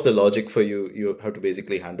all of the logic for you have to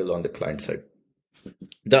basically handle on the client side.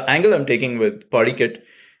 The angle I'm taking with PartyKit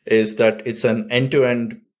is that it's an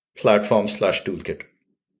end-to-end platform / toolkit.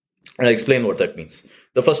 And I'll explain what that means.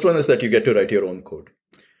 The first one is that you get to write your own code.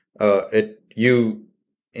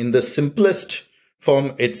 In the simplest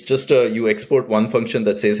form, it's just you export one function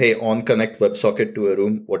that says, hey, on connect WebSocket to a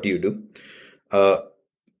room. What do you do?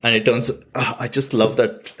 And it turns, I just love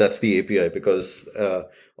that that's the API, because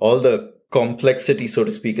all the complexity, so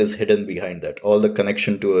to speak, is hidden behind that. All the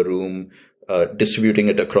connection to a room, distributing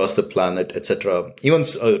it across the planet, etc. Even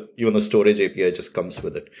the storage API just comes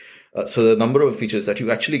with it. So the number of features that you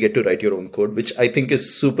actually get to write your own code, which I think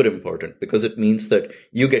is super important, because it means that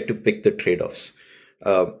you get to pick the trade-offs.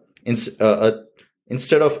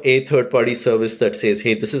 Instead of a third-party service that says,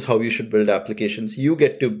 hey, this is how you should build applications, you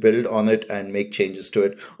get to build on it and make changes to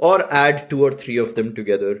it, or add 2 or 3 of them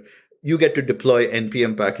together. You get to deploy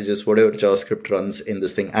NPM packages, whatever JavaScript runs in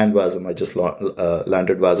this thing, and WASM. I just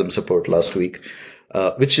landed WASM support last week,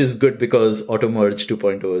 which is good because AutoMerge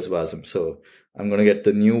 2.0 is WASM. So I'm going to get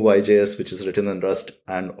the new YJS, which is written in Rust,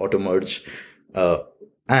 and AutoMerge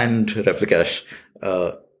and Replicache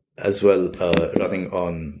as well, running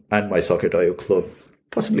on, and my Socket.io clone.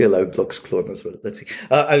 Possibly a LiveBlocks clone as well. Let's see.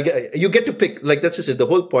 You get to pick, like, that's just it. The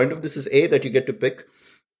whole point of this is that you get to pick.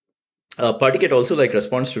 PartyKit also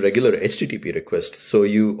responds to regular HTTP requests. So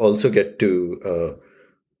you also get to,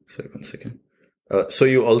 sorry, 1 second. So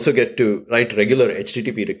you also get to write regular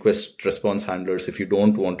HTTP request response handlers if you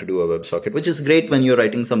don't want to do a WebSocket, which is great when you're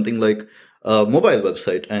writing something like a mobile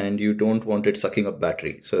website and you don't want it sucking up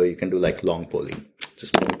battery. So you can do long polling,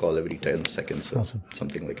 just one call every 10 seconds or awesome.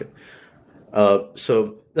 Something like it.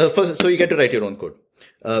 So you get to write your own code.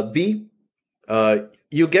 B,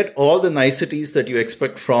 you get all the niceties that you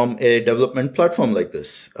expect from a development platform like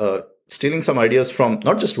this. Stealing some ideas from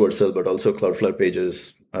not just Vercel, but also Cloudflare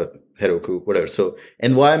Pages, Heroku, whatever. So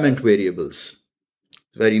environment variables,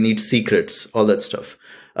 where you need secrets, all that stuff.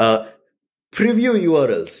 Preview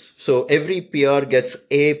URLs. So every PR gets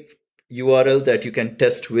a URL that you can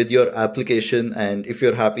test with your application. And if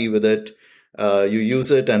you're happy with it, you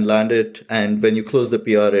use it and land it. And when you close the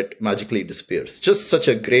PR, it magically disappears. Just such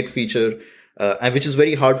a great feature. And which is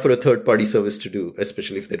very hard for a third-party service to do,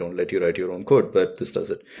 especially if they don't let you write your own code, but this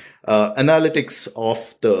does it. Analytics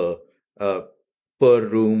of the per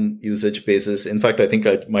room usage basis. In fact, I think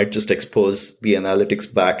I might just expose the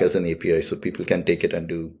analytics back as an API so people can take it and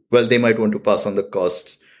do, well, they might want to pass on the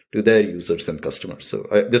costs to their users and customers. So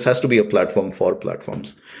this has to be a platform for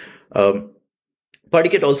platforms.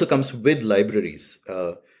 PartyKit also comes with libraries.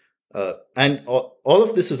 And all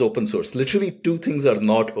of this is open source. Literally 2 things are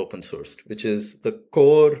not open sourced, which is the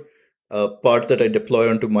core part that I deploy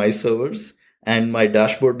onto my servers and my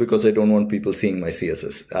dashboard, because I don't want people seeing my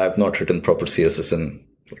CSS. I have not written proper CSS in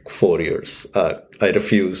 4 years. I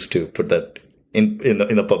refuse to put that in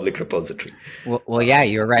a public repository. Well, yeah,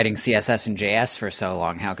 you were writing CSS and JS for so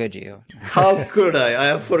long. How could you? How could I? I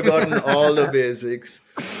have forgotten all the basics.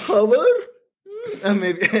 However,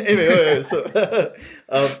 maybe anyway. But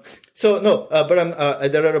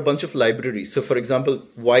there are a bunch of libraries. So, for example,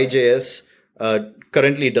 YJS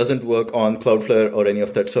currently doesn't work on Cloudflare or any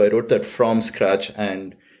of that. So I wrote that from scratch,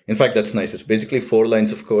 and in fact, that's nice. It's basically 4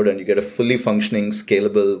 lines of code, and you get a fully functioning,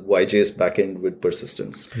 scalable YJS backend with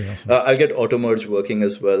persistence. Awesome. I'll get AutoMerge working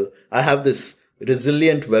as well. I have this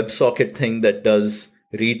resilient WebSocket thing that does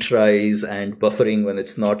retries and buffering when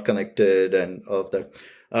it's not connected and all of that.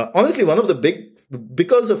 Honestly,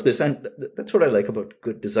 because of this, and that's what I like about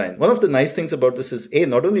good design. One of the nice things about this is,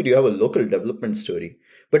 not only do you have a local development story,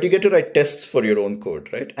 but you get to write tests for your own code,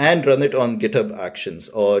 right? And run it on GitHub Actions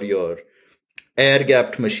or your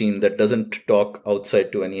air-gapped machine that doesn't talk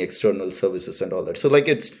outside to any external services and all that. So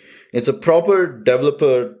it's a proper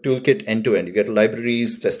developer toolkit end to end. You get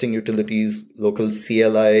libraries, testing utilities, local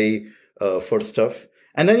CLI for stuff.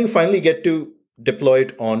 And then you finally get to deploy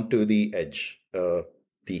it onto the edge.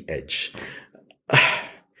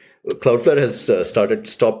 Cloudflare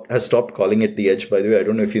has stopped calling it the edge, by the way. I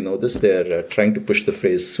don't know if you know this. They're trying to push the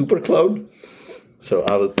phrase super cloud. So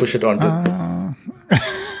I will push it onto.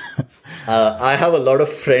 I have a lot of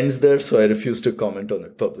friends there, so I refuse to comment on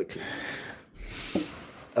it publicly.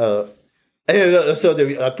 So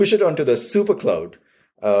I push it onto the super cloud,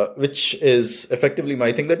 which is effectively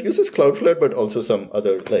my thing that uses Cloudflare, but also some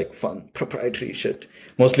other fun proprietary shit,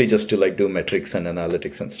 mostly just to do metrics and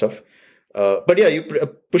analytics and stuff. But yeah, you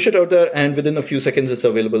push it out there, and within a few seconds, it's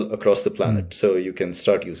available across the planet. So you can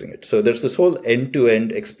start using it. So there's this whole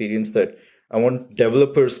end-to-end experience that I want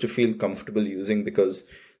developers to feel comfortable using, because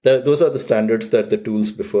those are the standards that the tools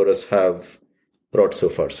before us have brought so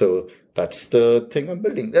far. So that's the thing I'm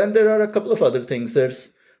building. And there are a couple of other things. There's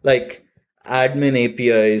admin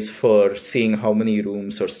APIs for seeing how many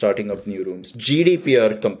rooms or starting up new rooms.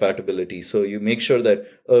 GDPR compatibility. So you make sure that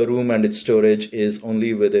a room and its storage is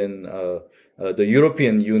only within the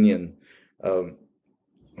European Union,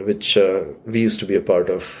 which we used to be a part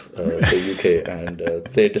of the UK, and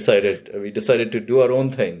we decided to do our own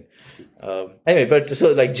thing. Anyway, but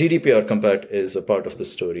so like GDPR compat is a part of the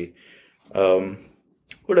story.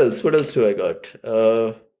 What else? What else do I got?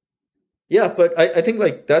 Yeah, but I think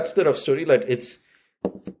like that's the rough story. Like it's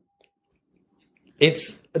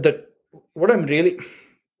that what I'm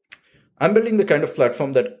building the kind of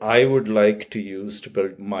platform that I would like to use to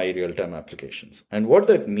build my real-time applications. And what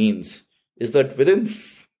that means is that within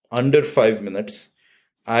under 5 minutes,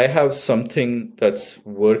 I have something that's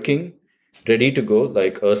working, ready to go,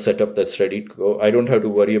 like a setup that's ready to go. I don't have to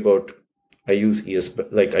worry about, I use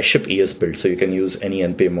like I ship ES build, so you can use any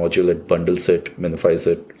NPM module, it bundles it, minifies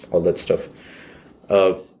it, all that stuff.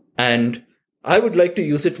 And I would like to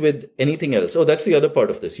use it with anything else. Oh, that's the other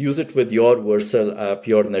part of this. Use it with your Vercel app,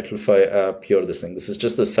 your Netlify app, your this thing. This is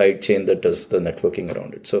just the side chain that does the networking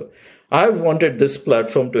around it. So I wanted this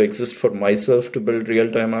platform to exist for myself to build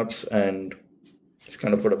real-time apps, and it's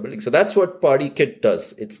kind of what I'm building. So that's what PartyKit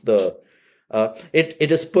does. It's the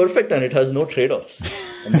it is perfect and it has no trade-offs.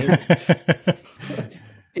 Amazing.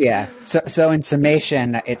 Yeah. So in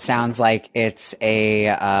summation, it sounds like it's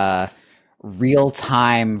a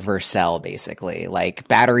real-time Vercel, basically, like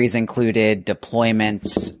batteries included,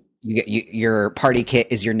 deployments. Your PartyKit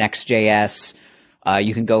is your Next.js.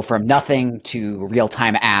 You can go from nothing to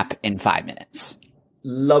real-time app in 5 minutes.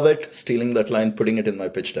 Love it. Stealing that line, putting it in my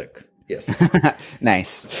pitch deck. Yes.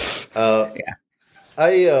 Nice.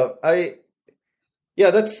 Yeah,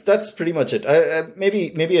 that's pretty much it.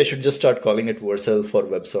 Maybe I should just start calling it Vercel for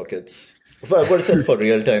WebSockets. Vercel for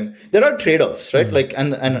real time. There are trade-offs, right? Like,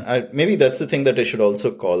 and maybe that's the thing that I should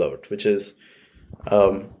also call out, which is,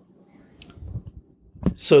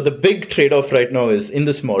 so the big trade-off right now is in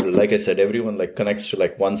this model. Like I said, everyone like connects to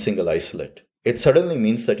like one single isolate. It suddenly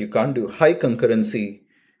means that you can't do high concurrency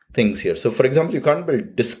things here. So, for example, you can't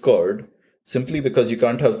build Discord simply because you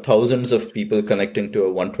can't have thousands of people connecting to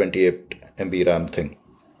a 128 MB RAM thing,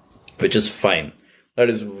 which is fine. That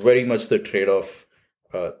is very much the trade-off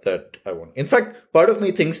that I want. In fact, part of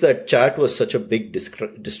me thinks that chat was such a big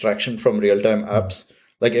distraction from real-time apps.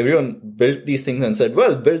 Like everyone built these things and said,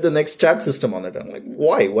 well, build the next chat system on it. I'm like,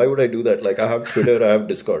 why? Why would I do that? Like I have Twitter, I have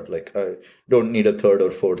Discord. Like I don't need a third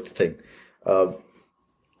or fourth thing.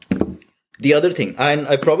 The other thing, and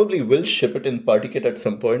I probably will ship it in PartyKit at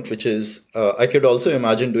some point, which is I could also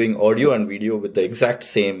imagine doing audio and video with the exact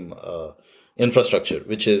same infrastructure,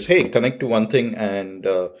 which is, hey, connect to one thing and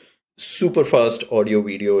super fast audio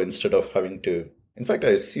video instead of having to, in fact, I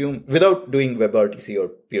assume without doing WebRTC or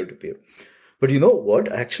peer-to-peer. But you know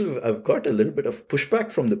what? Actually, I've got a little bit of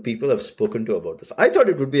pushback from the people I've spoken to about this. I thought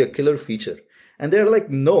it would be a killer feature. And they're like,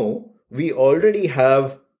 no, we already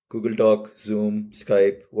have Google Doc, Zoom,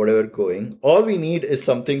 Skype, whatever going. All we need is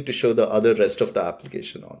something to show the other rest of the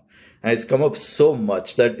application on. And it's come up so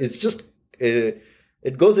much that it's just,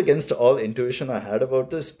 it goes against all intuition I had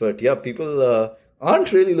about this. But yeah, people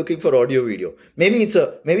aren't really looking for audio video. Maybe it's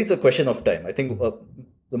a question of time. I think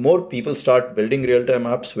the more people start building real-time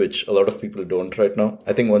apps, which a lot of people don't right now,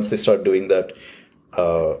 I think once they start doing that,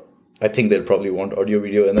 I think they'll probably want audio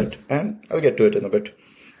video in it. And I'll get to it in a bit.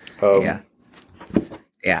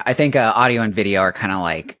 Yeah, I think audio and video are kind of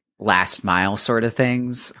like last mile sort of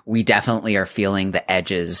things. We definitely are feeling the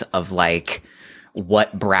edges of like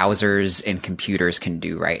what browsers and computers can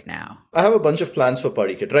do right now. I have a bunch of plans for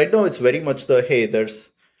PartyKit. Right now, it's very much I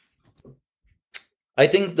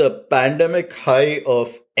think the pandemic high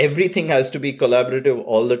of everything has to be collaborative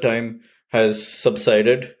all the time has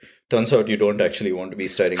subsided. Turns out you don't actually want to be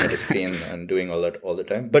staring at a screen and doing all that all the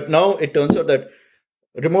time. But now it turns out that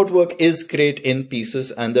remote work is great in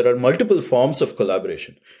pieces, and there are multiple forms of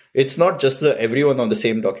collaboration. It's not just everyone on the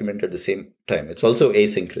same document at the same time. It's also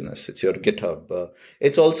asynchronous. It's your GitHub.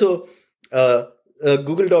 It's also a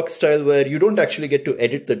Google Doc style where you don't actually get to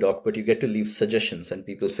edit the doc, but you get to leave suggestions and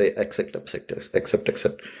people say accept.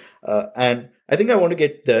 And I think I want to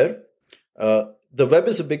get there. The web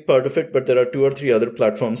is a big part of it, but there are 2 or 3 other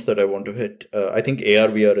platforms that I want to hit. I think AR,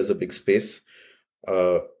 VR is a big space.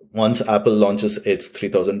 Once Apple launches its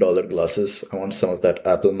 $3,000 glasses, I want some of that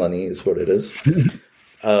Apple money is what it is.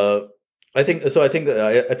 I think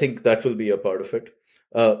that will be a part of it.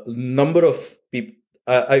 Number of people,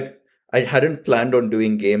 I hadn't planned on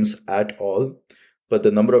doing games at all, but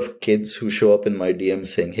the number of kids who show up in my DM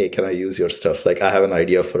saying, hey, can I use your stuff? Like I have an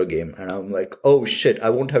idea for a game. And I'm like, oh shit, I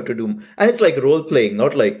won't have to do, and it's like role playing,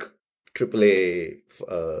 not like AAA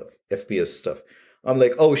FPS stuff. I'm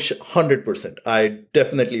like, oh, 100%. I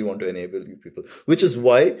definitely want to enable you people, which is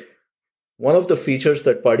why one of the features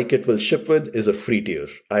that PartyKit will ship with is a free tier.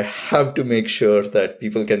 I have to make sure that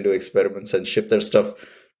people can do experiments and ship their stuff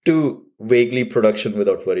to vaguely production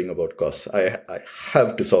without worrying about costs. I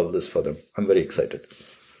have to solve this for them. I'm very excited.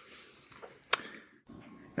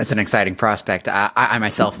 That's an exciting prospect. I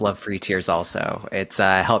myself love free tiers also. It's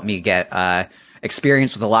helped me get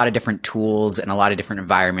experience with a lot of different tools and a lot of different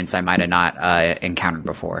environments I might have not encountered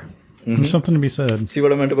before. There's something to be said. See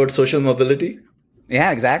what I meant about social mobility?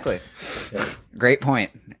 Yeah, exactly. Yeah. Great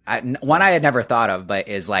point. One I had never thought of, but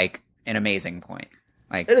is like an amazing point.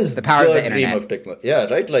 Like it is the power of the dream internet. of technology. Yeah,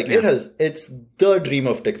 right. Like it's the dream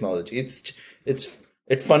of technology.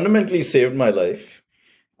 It fundamentally saved my life.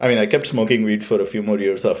 I mean, I kept smoking weed for a few more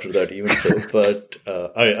years after that, even so, but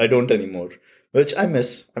I don't anymore, which I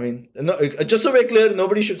miss. I mean, no, just so we're clear,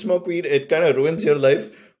 nobody should smoke weed. It kind of ruins your life,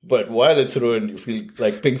 but while it's ruined, you feel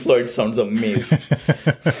like Pink Floyd sounds amazing.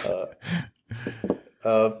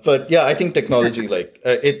 But yeah, I think technology, like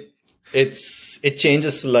it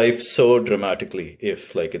changes life so dramatically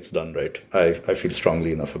if like it's done right. I feel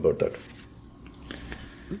strongly enough about that.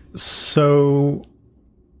 So,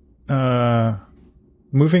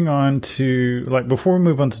 moving on to, like, before we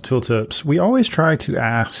move on to tooltips, we always try to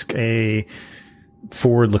ask a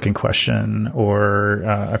forward-looking question or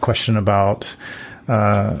a question about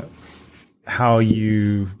how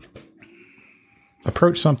you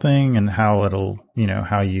approach something and how it'll,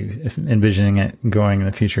 how you envisioning it going in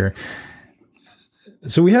the future.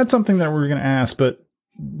 So we had something that we were going to ask, but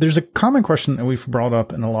there's a common question that we've brought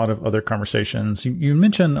up in a lot of other conversations. You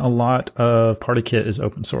mentioned a lot of PartyKit is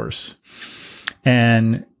open source,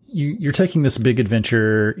 and you're taking this big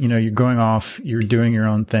adventure. You're going off, you're doing your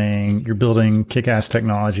own thing, you're building kick-ass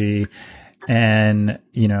technology, and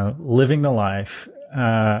living the life. But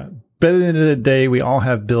at the end of the day, we all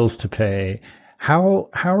have bills to pay. How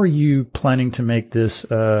are you planning to make this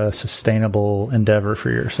a sustainable endeavor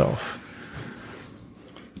for yourself?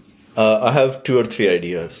 I have 2 or 3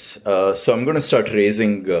 ideas. So I'm going to start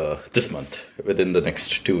raising this month, within the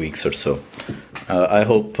next 2 weeks or so. I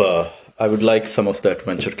hope I would like some of that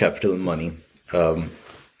venture capital money.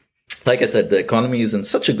 Like I said, the economy is in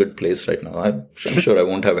such a good place right now. I'm sure I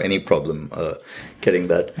won't have any problem getting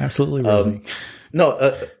that. Absolutely, Rosie.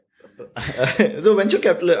 So venture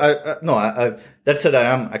capital, that said, I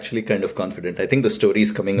am actually kind of confident. I think the story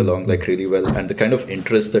is coming along like really well, and the kind of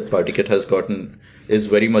interest that PartyKit has gotten is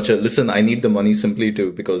very much listen, I need the money simply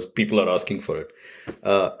because people are asking for it.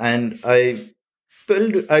 And I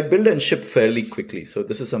build and ship fairly quickly. So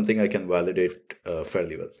this is something I can validate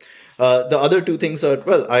fairly well. The other 2 things are,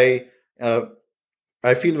 I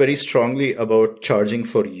feel very strongly about charging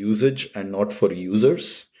for usage and not for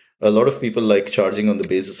users. A lot of people like charging on the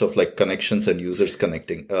basis of like connections and users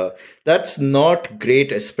connecting. That's not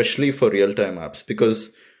great, especially for real-time apps,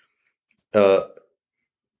 because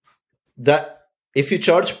that if you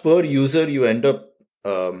charge per user, you end up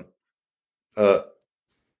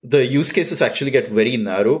the use cases actually get very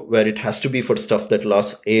narrow, where it has to be for stuff that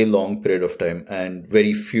lasts a long period of time and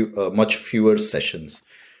very much fewer sessions.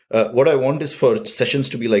 What I want is for sessions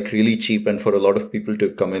to be like really cheap and for a lot of people to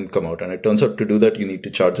come in, come out. And it turns out to do that, you need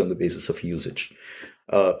to charge on the basis of usage.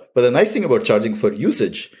 But the nice thing about charging for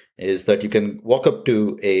usage is that you can walk up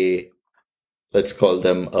to let's call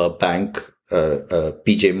them a bank,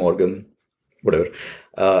 PJ Morgan, whatever.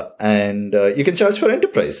 And you can charge for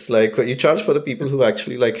enterprise. Like you charge for the people who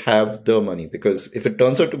actually like have the money, because if it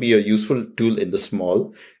turns out to be a useful tool in the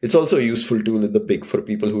small, it's also a useful tool in the big for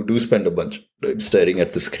people who do spend a bunch of time staring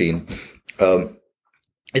at the screen.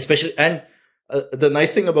 Especially, and the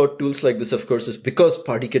nice thing about tools like this, of course, is because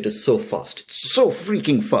PartyKit is so fast, it's so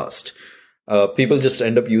freaking fast. People just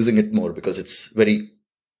end up using it more because it's very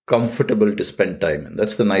comfortable to spend time. And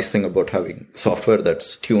that's the nice thing about having software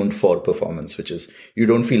that's tuned for performance, which is you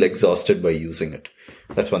don't feel exhausted by using it.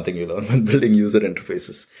 That's one thing you learn when building user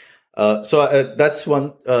interfaces. So that's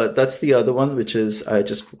one. That's the other one, which is I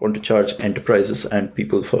just want to charge enterprises and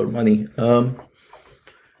people for money.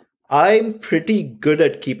 I'm pretty good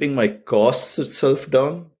at keeping my costs itself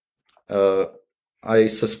down. I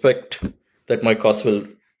suspect that my costs will...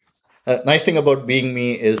 nice thing about being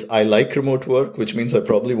me is I like remote work, which means I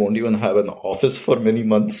probably won't even have an office for many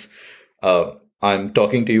months. I'm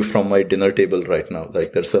talking to you from my dinner table right now.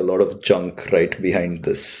 Like there's a lot of junk right behind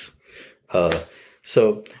this.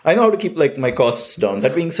 So I know how to keep like my costs down.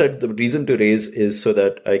 That being said, the reason to raise is so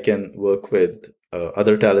that I can work with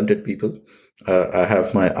other talented people. I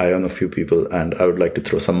have my eye on a few people, and I would like to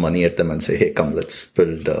throw some money at them and say, hey, come, let's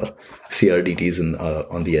build CRDTs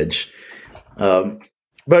on the edge.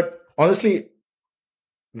 But honestly,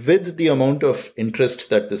 with the amount of interest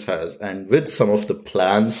that this has and with some of the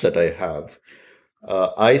plans that I have,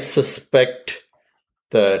 I suspect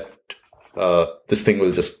that this thing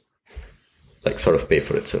will just like sort of pay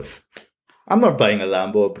for itself. I'm not buying a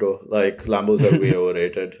Lambo, bro. Like, Lambos are way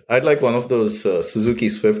overrated. I'd like one of those Suzuki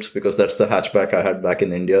Swifts because that's the hatchback I had back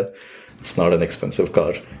in India. It's not an expensive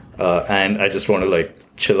car. And I just want to, like,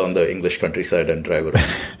 chill on the English countryside and drive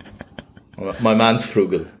around. My man's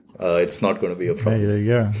frugal. It's not going to be a problem. There you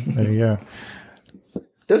go. There you go.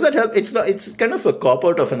 Does that help? It's kind of a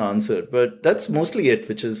cop-out of an answer, but that's mostly it,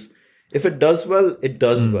 which is, if it does well, it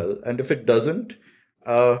does well. And if it doesn't,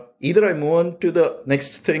 either I move on to the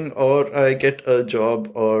next thing or I get a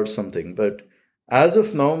job or something. But as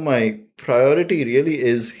of now, my priority really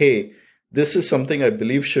is, hey, this is something I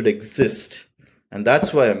believe should exist. And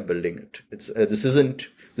that's why I'm building it. This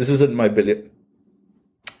isn't my billion.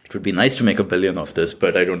 It would be nice to make $1 billion of this,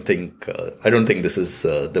 but I don't think this is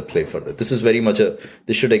the play for that. This is very much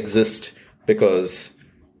this should exist because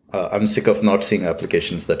I'm sick of not seeing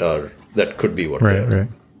applications that could be what they are. Right.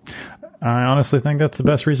 I honestly think that's the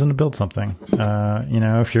best reason to build something.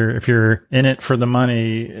 If you're in it for the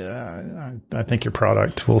money, I think your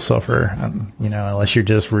product will suffer. Unless you're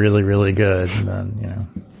just really, really good, then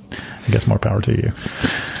I guess more power to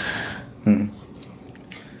you.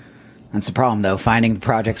 That's the problem, though, finding the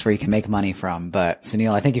projects where you can make money from. But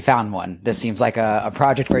Sunil, I think you found one. This seems like a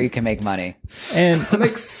project where you can make money. And to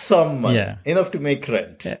make some money, enough to make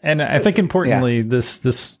rent. And I think importantly,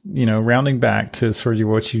 this rounding back to sort of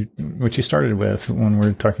what you started with when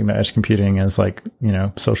we're talking about edge computing is like,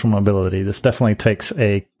 social mobility. This definitely takes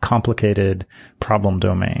a complicated problem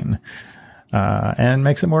domain and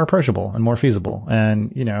makes it more approachable and more feasible.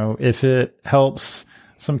 And, if it helps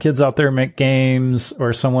some kids out there make games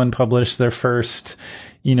or someone publish their first,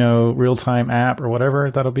 real-time app or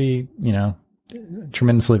whatever, that'll be,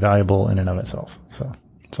 tremendously valuable in and of itself. So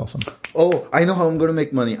it's awesome. Oh, I know how I'm going to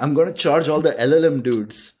make money. I'm going to charge all the LLM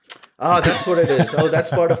dudes. That's what it is. Oh,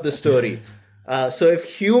 that's part of the story. So if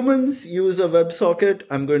humans use a WebSocket,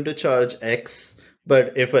 I'm going to charge X.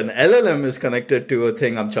 But if an LLM is connected to a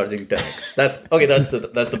thing, I'm charging 10X. That's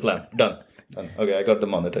the plan. Done. Okay, I got the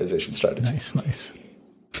monetization strategy. Nice.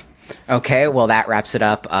 Okay, well, that wraps it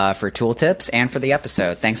up for tooltips and for the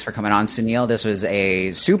episode. Thanks for coming on, Sunil. This was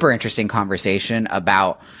a super interesting conversation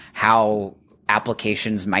about how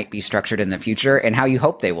applications might be structured in the future and how you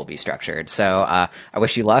hope they will be structured. So I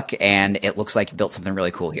wish you luck, and it looks like you built something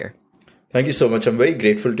really cool here. Thank you so much. I'm very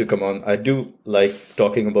grateful to come on. I do like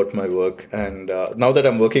talking about my work. And now that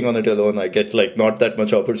I'm working on it alone, I get not that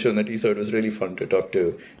much opportunity. So it was really fun to talk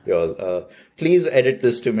to you all. Please edit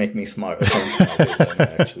this to make me smarter than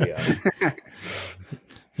I actually am.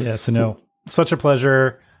 Yeah, Sunil, such a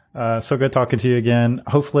pleasure. So good talking to you again.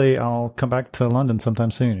 Hopefully I'll come back to London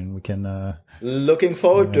sometime soon and we can... Looking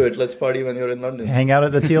forward to it. Let's party when you're in London. Hang out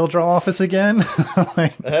at the TL Draw office again.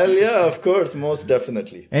 Hell yeah, of course. Most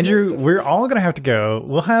definitely. Andrew, we're all going to have to go.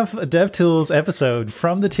 We'll have a DevTools episode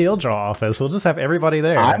from the TL Draw office. We'll just have everybody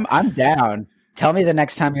there. I'm down. Tell me the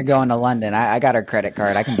next time you're going to London. I got a credit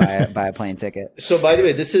card. I can buy a plane ticket. So, by the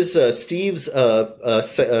way, this is Steve's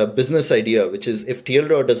business idea, which is if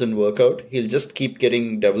TLDraw doesn't work out, he'll just keep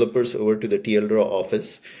getting developers over to the TLDraw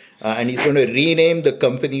office. And he's going to rename the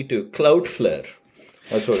company to Cloudflare.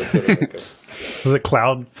 That's what it's going to become. Was it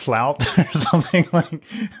Cloud Flout or something like?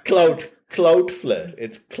 Cloudflare.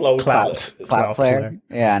 It's Cloudflare. Cloudflare.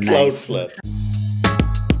 Yeah, nice. Cloudflare.